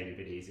 and it's maybe a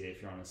bit easier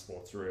if you're on a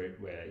sports route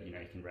where you know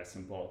you can rest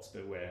and bolts,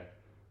 but where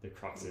the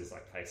crux is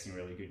like placing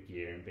really good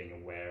gear and being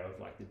aware of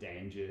like the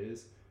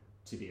dangers,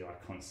 to be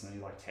like constantly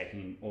like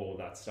taking all of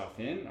that stuff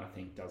in, I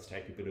think does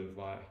take a bit of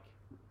like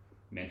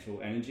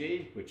mental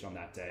energy, which on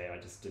that day I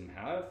just didn't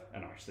have,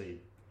 and I actually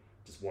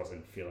just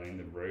wasn't feeling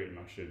the route, and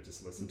I should have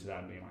just listened to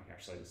that and been like,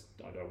 actually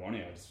I don't want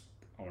to,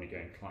 I want to go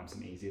and climb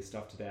some easier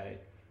stuff today,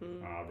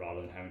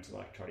 rather than having to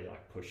like try to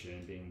like push it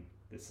and being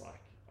this like,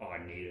 oh,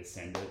 I need to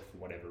send it for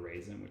whatever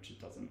reason, which it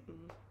doesn't,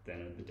 the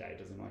end of the day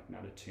doesn't like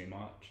matter too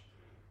much.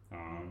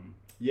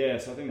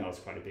 So I think that was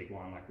quite a big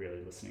one, like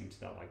really listening to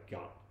that like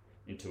gut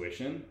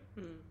intuition.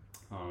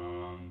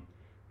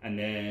 And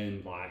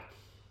then like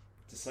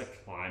just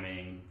like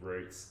climbing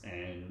routes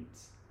and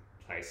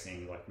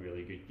placing like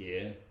really good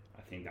gear.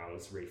 I think that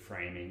was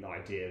reframing the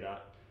idea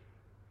that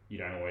you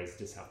don't always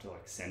just have to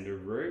like send a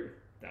route,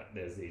 that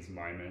there's these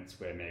moments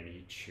where maybe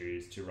you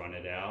choose to run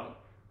it out,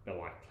 but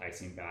like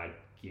placing bad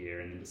gear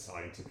and then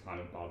deciding to climb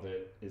above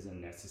it isn't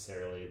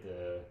necessarily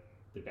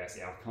the best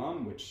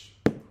outcome, which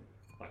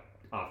like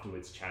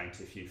afterwards chatting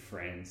to a few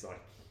friends,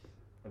 like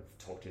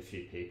I've talked to a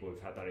few people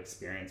who've had that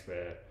experience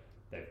where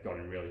they've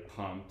gotten really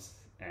pumped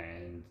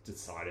and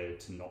decided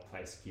to not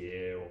place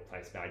gear or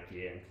place bad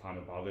gear and climb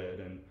above it.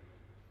 And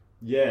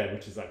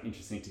which is like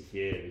interesting to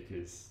hear,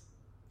 because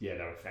they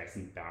were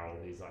facing barrel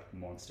these like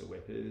monster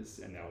whippers,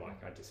 and they were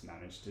like, I just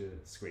managed to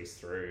squeeze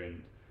through,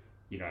 and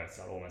you know, it's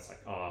like almost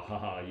like, oh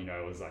haha, you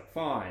know, it was like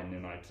fine,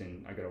 and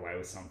I got away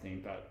with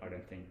something. But I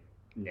don't think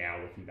now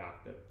looking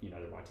back that, you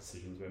know, the right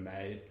decisions were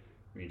made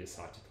when you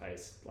decide to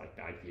place like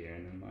bad gear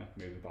and then like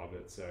move above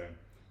it. So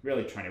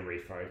really trying to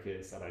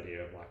refocus that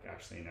idea of like,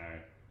 actually no,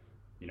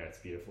 you know, it's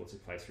beautiful to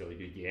place really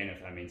good gear, and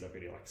if that means I've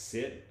got to like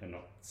sit and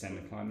not send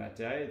the climb that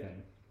day,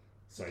 then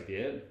so be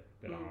it.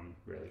 But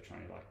really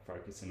trying to like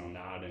focus in on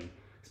that, and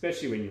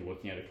especially when you're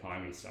looking at a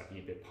climb, you're starting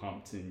a bit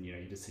pumped, and you know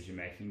your decision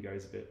making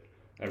goes a bit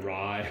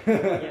awry.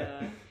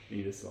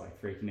 You're just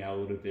like freaking out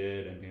a little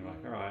bit and being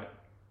like, all right,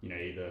 you know,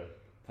 either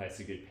place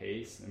a good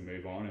piece and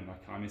move on and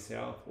like calm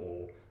yourself,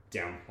 or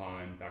down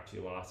climb back to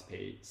your last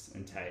piece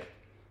and take.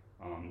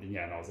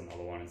 That was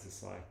another one, is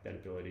just like that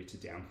ability to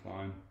down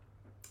climb,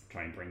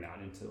 try and bring that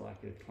into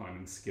like a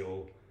climbing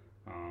skill.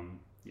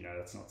 You know,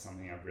 that's not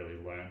something I've really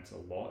learned a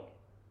lot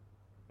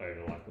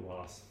over like the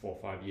last 4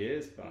 or 5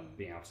 years, but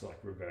being able to like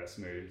reverse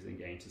moves and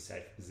getting to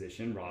safe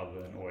position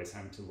rather than always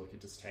having to look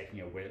at just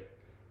taking a whip.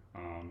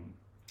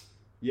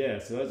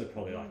 So those are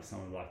probably like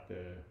some of like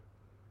the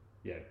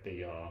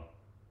bigger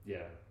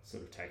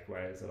sort of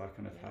takeaways that I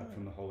kind of had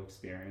from the whole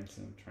experience,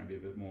 and try and be a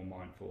bit more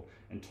mindful.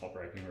 And top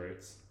roping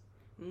routes.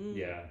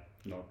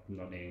 Not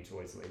needing to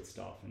always lead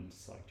stuff and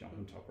just like jump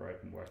on top rope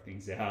and work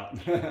things out.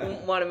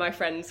 One of my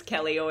friends,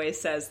 Kelly,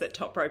 always says that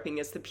top roping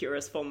is the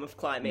purest form of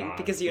climbing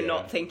because you're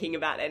not thinking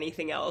about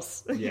anything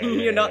else.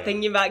 You're not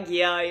thinking about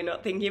gear, you're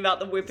not thinking about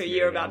the whipper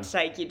you're about to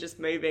take, you're just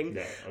moving.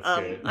 Yeah, that's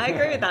good. I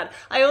agree with that.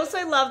 I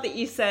also love that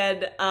you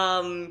said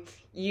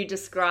you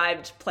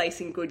described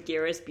placing good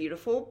gear as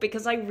beautiful,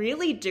 because I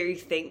really do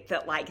think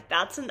that like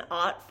that's an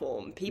art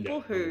form.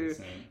 People who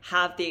 100%.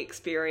 have the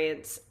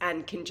experience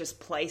and can just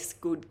place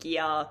good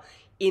gear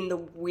in the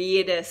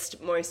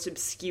weirdest, most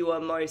obscure,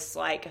 most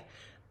like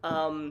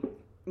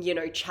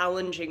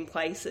challenging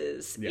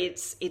places.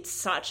 It's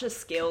such a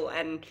skill.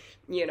 And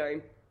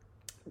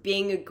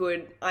being a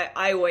good,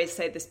 I always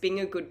say this,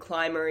 being a good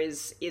climber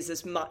is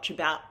as much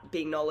about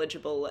being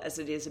knowledgeable as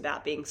it is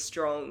about being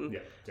strong. Yeah,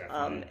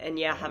 definitely. And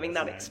having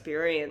that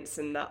experience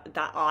and that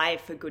eye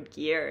for good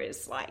gear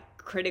is like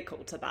critical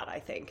to that, I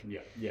think.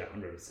 Yeah,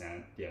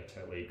 100%. Yeah,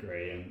 totally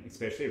agree. And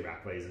especially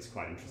Arapiles is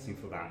quite interesting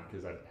for that,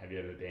 because have you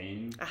ever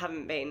been? I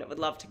haven't been. I would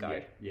love to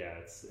go. Yeah,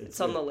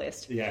 it's on the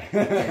list. Yeah.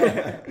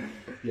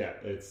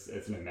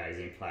 It's an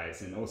amazing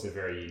place, and also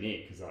very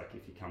unique, because like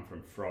if you come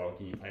from Frog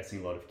and you're placing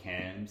a lot of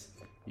cams,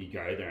 you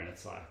go there and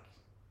it's like,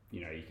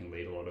 you can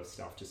lead a lot of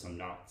stuff just on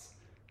nuts.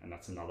 And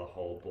that's another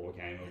whole ball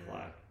game of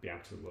like being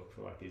able to look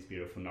for like these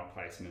beautiful nut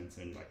placements,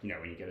 and like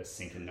when you get a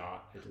sinker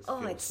nut, it just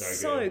feels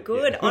it's so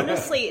good. Yeah.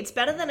 Honestly, it's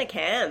better than a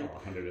cam.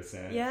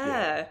 100%.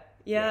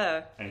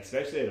 Yeah. And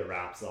especially the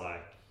wraps,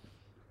 like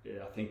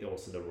I think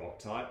also the rock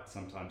type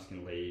sometimes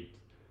can lead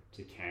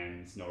to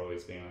cams not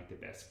always being like the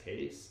best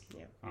piece.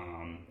 Yeah.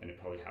 And it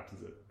probably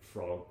happens at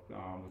Frog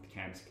with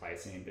cams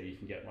placing, but you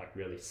can get like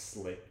really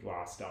slick,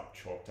 glassed up,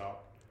 chalked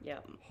up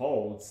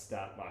holds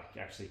that like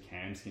actually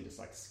cams can just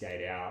like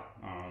skate out.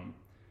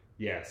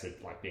 So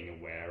like being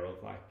aware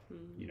of like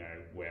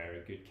where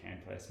a good cam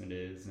placement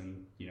is,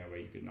 and where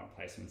your good nut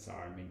placements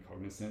are, and being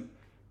cognizant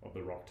of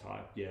the rock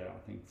type. I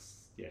think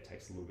it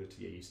takes a little bit to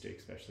get used to,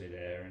 especially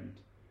there. And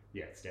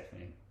it's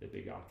definitely a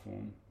big art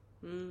form.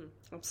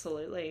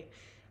 Absolutely.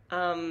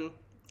 And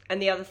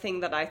the other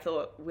thing that I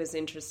thought was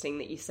interesting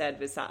that you said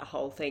was that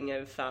whole thing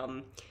of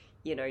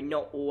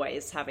not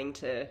always having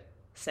to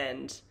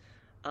send.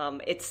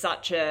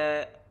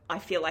 I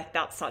feel like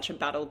that's such a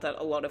battle that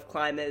a lot of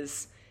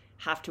climbers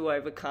have to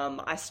overcome.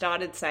 I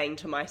started saying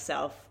to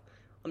myself,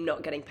 I'm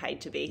not getting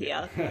paid to be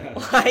here.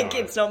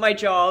 It's not my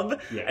job.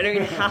 I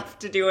don't have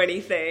to do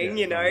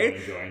anything, I'm not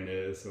enjoying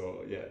this,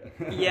 or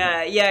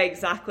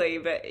exactly.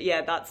 But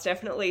that's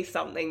definitely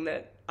something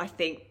that I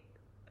think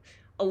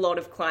a lot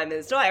of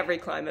climbers, not every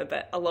climber,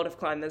 but a lot of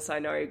climbers I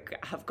know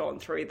have gone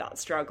through that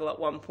struggle at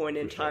one point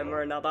in time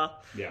or another.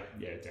 Yeah,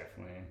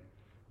 definitely.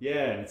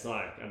 Yeah, and it's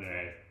like, I don't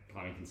know,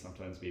 climbing can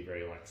sometimes be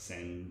very like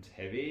send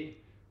heavy,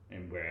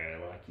 and where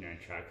like,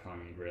 trad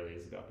climbing really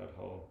is about that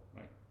whole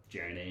like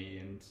journey,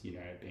 and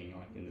being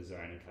like in the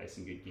zone and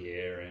placing good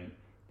gear, and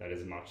that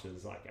as much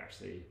as like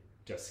actually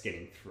just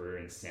getting through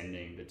and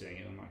sending, but doing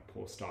it in like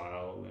poor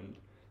style, and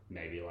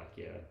maybe like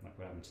like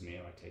what happened to me,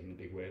 like taking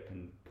the big whip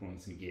and pulling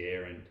some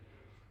gear,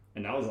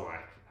 and that was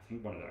like, I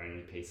think one of the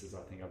only pieces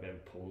I think I've ever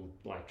pulled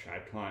like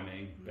trad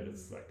climbing, but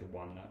it's like the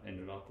one that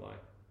ended up like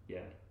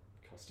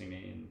costing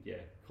me and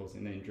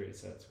causing the injury,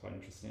 so it's quite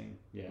interesting.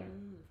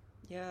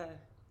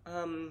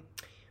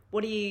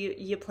 What are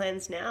your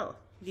plans now?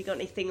 Have you got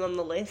anything on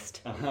the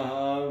list?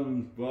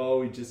 Well,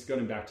 we just got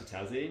him back to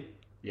Tassie,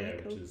 cool.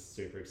 Which is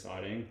super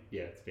exciting.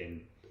 It's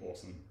been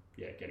awesome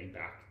getting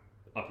back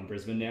up in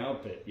Brisbane now,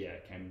 but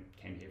came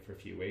here for a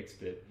few weeks,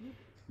 but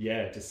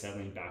just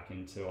settling back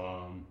into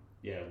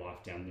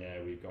life down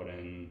there. We've got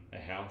in a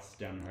house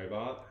down in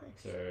Hobart,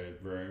 so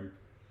room,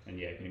 and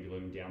going to be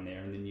living down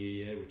there in the new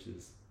year, which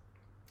is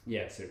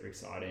super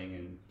exciting,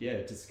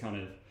 and just kind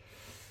of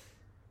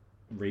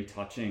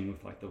retouching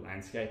with like the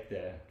landscape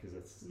there, because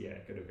it's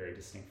got a very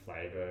distinct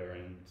flavour,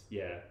 and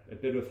a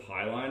bit of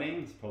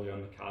highlining is probably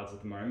on the cards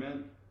at the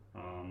moment.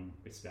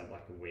 We spent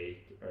like a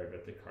week over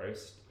at the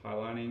coast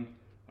highlining,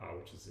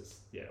 which is just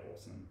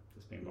awesome,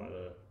 just being by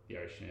the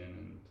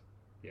ocean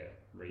and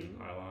reading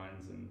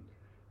highlines, and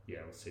it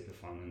was super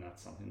fun, and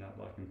that's something that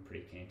like I'm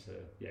pretty keen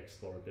to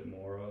explore a bit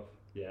more of.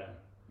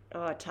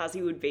 Oh,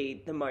 Tassie would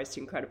be the most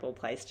incredible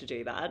place to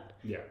do that.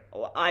 Yeah.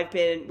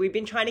 We've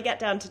been trying to get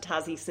down to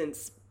Tassie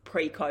since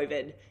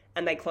pre-COVID,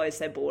 and they closed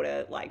their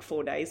border like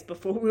 4 days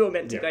before we were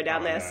meant to go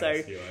down there.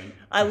 So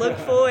I look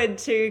forward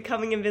to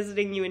coming and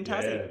visiting you in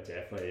Tassie. Yeah,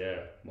 definitely.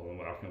 More than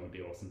welcome. It would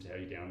be awesome to have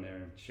you down there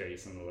and show you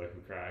some of the local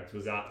crags.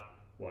 Was that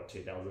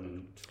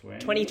 2020?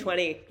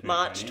 2020,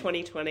 March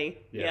 2020.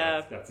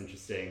 Yeah. That's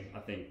interesting. I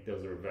think there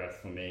was a reverse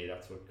for me.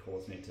 That's what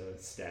caused me to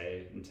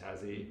stay in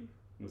Tassie.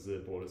 Was the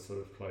border sort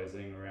of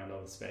closing around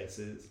other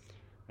spaces.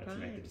 I had to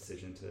make the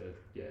decision to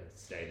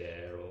stay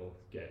there or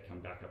come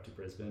back up to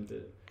Brisbane.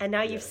 And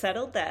now you've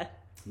settled there.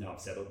 No, I've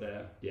settled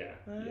there.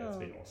 Wow. It's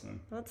been awesome.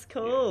 That's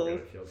cool. It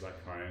really feels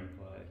like home.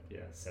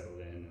 Like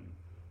settled in, and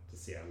to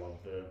see I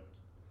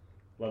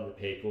love the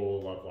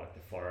people, love like the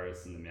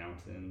forests and the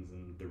mountains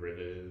and the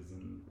rivers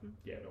and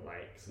the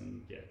lakes,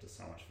 and just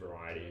so much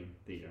variety, and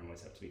that you don't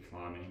always have to be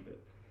climbing, but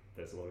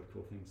there's a lot of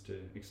cool things to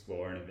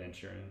explore and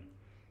adventure, and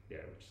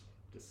which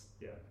just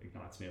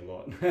ignites me a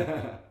lot.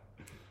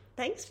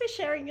 Thanks for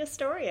sharing your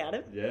story,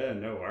 Adam. Yeah,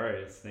 no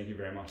worries. Thank you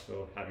very much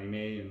for having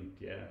me, and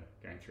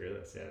going through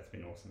this. It's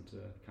been awesome to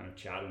kind of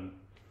chat, and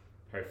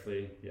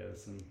hopefully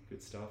there's some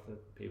good stuff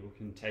that people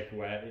can take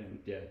away and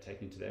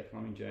take into their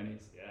climbing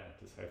journeys.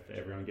 Just hope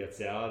everyone gets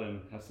out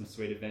and have some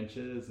sweet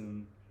adventures,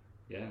 and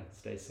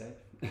stay safe.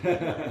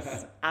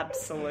 Yes,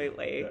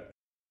 absolutely.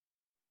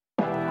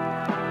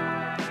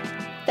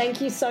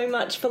 Thank you so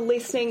much for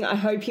listening. I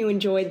hope you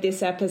enjoyed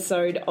this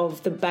episode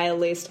of The Bail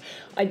List.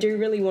 I do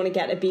really want to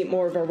get a bit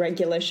more of a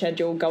regular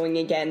schedule going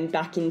again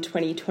back in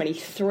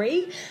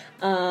 2023.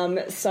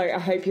 So I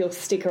hope you'll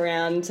stick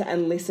around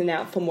and listen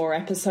out for more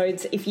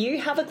episodes. If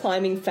you have a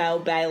climbing fail,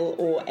 bail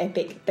or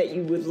epic that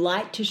you would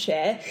like to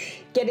share,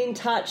 get in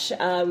touch.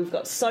 We've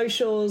got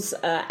socials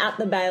at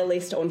The Bail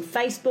List on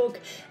Facebook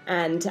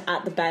and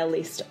at The Bail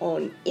List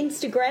on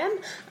Instagram.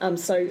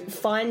 So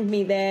find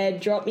me there,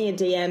 drop me a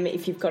DM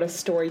if you've got a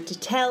story to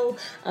tell,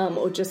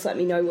 or just let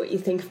me know what you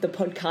think of the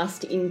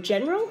podcast in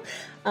general.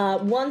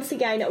 Once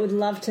again, I would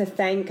love to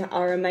thank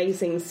our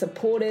amazing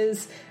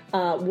supporters,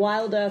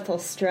 Wild Earth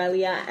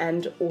Australia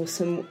and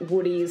Awesome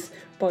Woodies,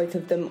 both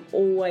of them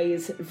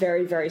always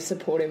very, very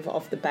supportive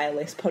of the Bail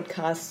List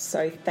podcast.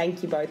 So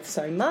thank you both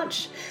so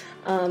much.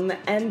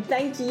 And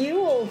thank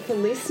you all for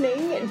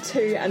listening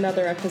to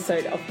another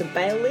episode of the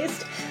Bail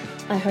List.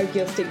 I hope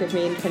you'll stick with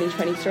me in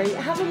 2023.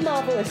 Have a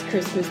marvellous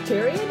Christmas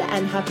period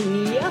and Happy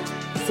New Year.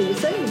 See you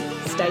soon.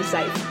 Stay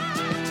safe.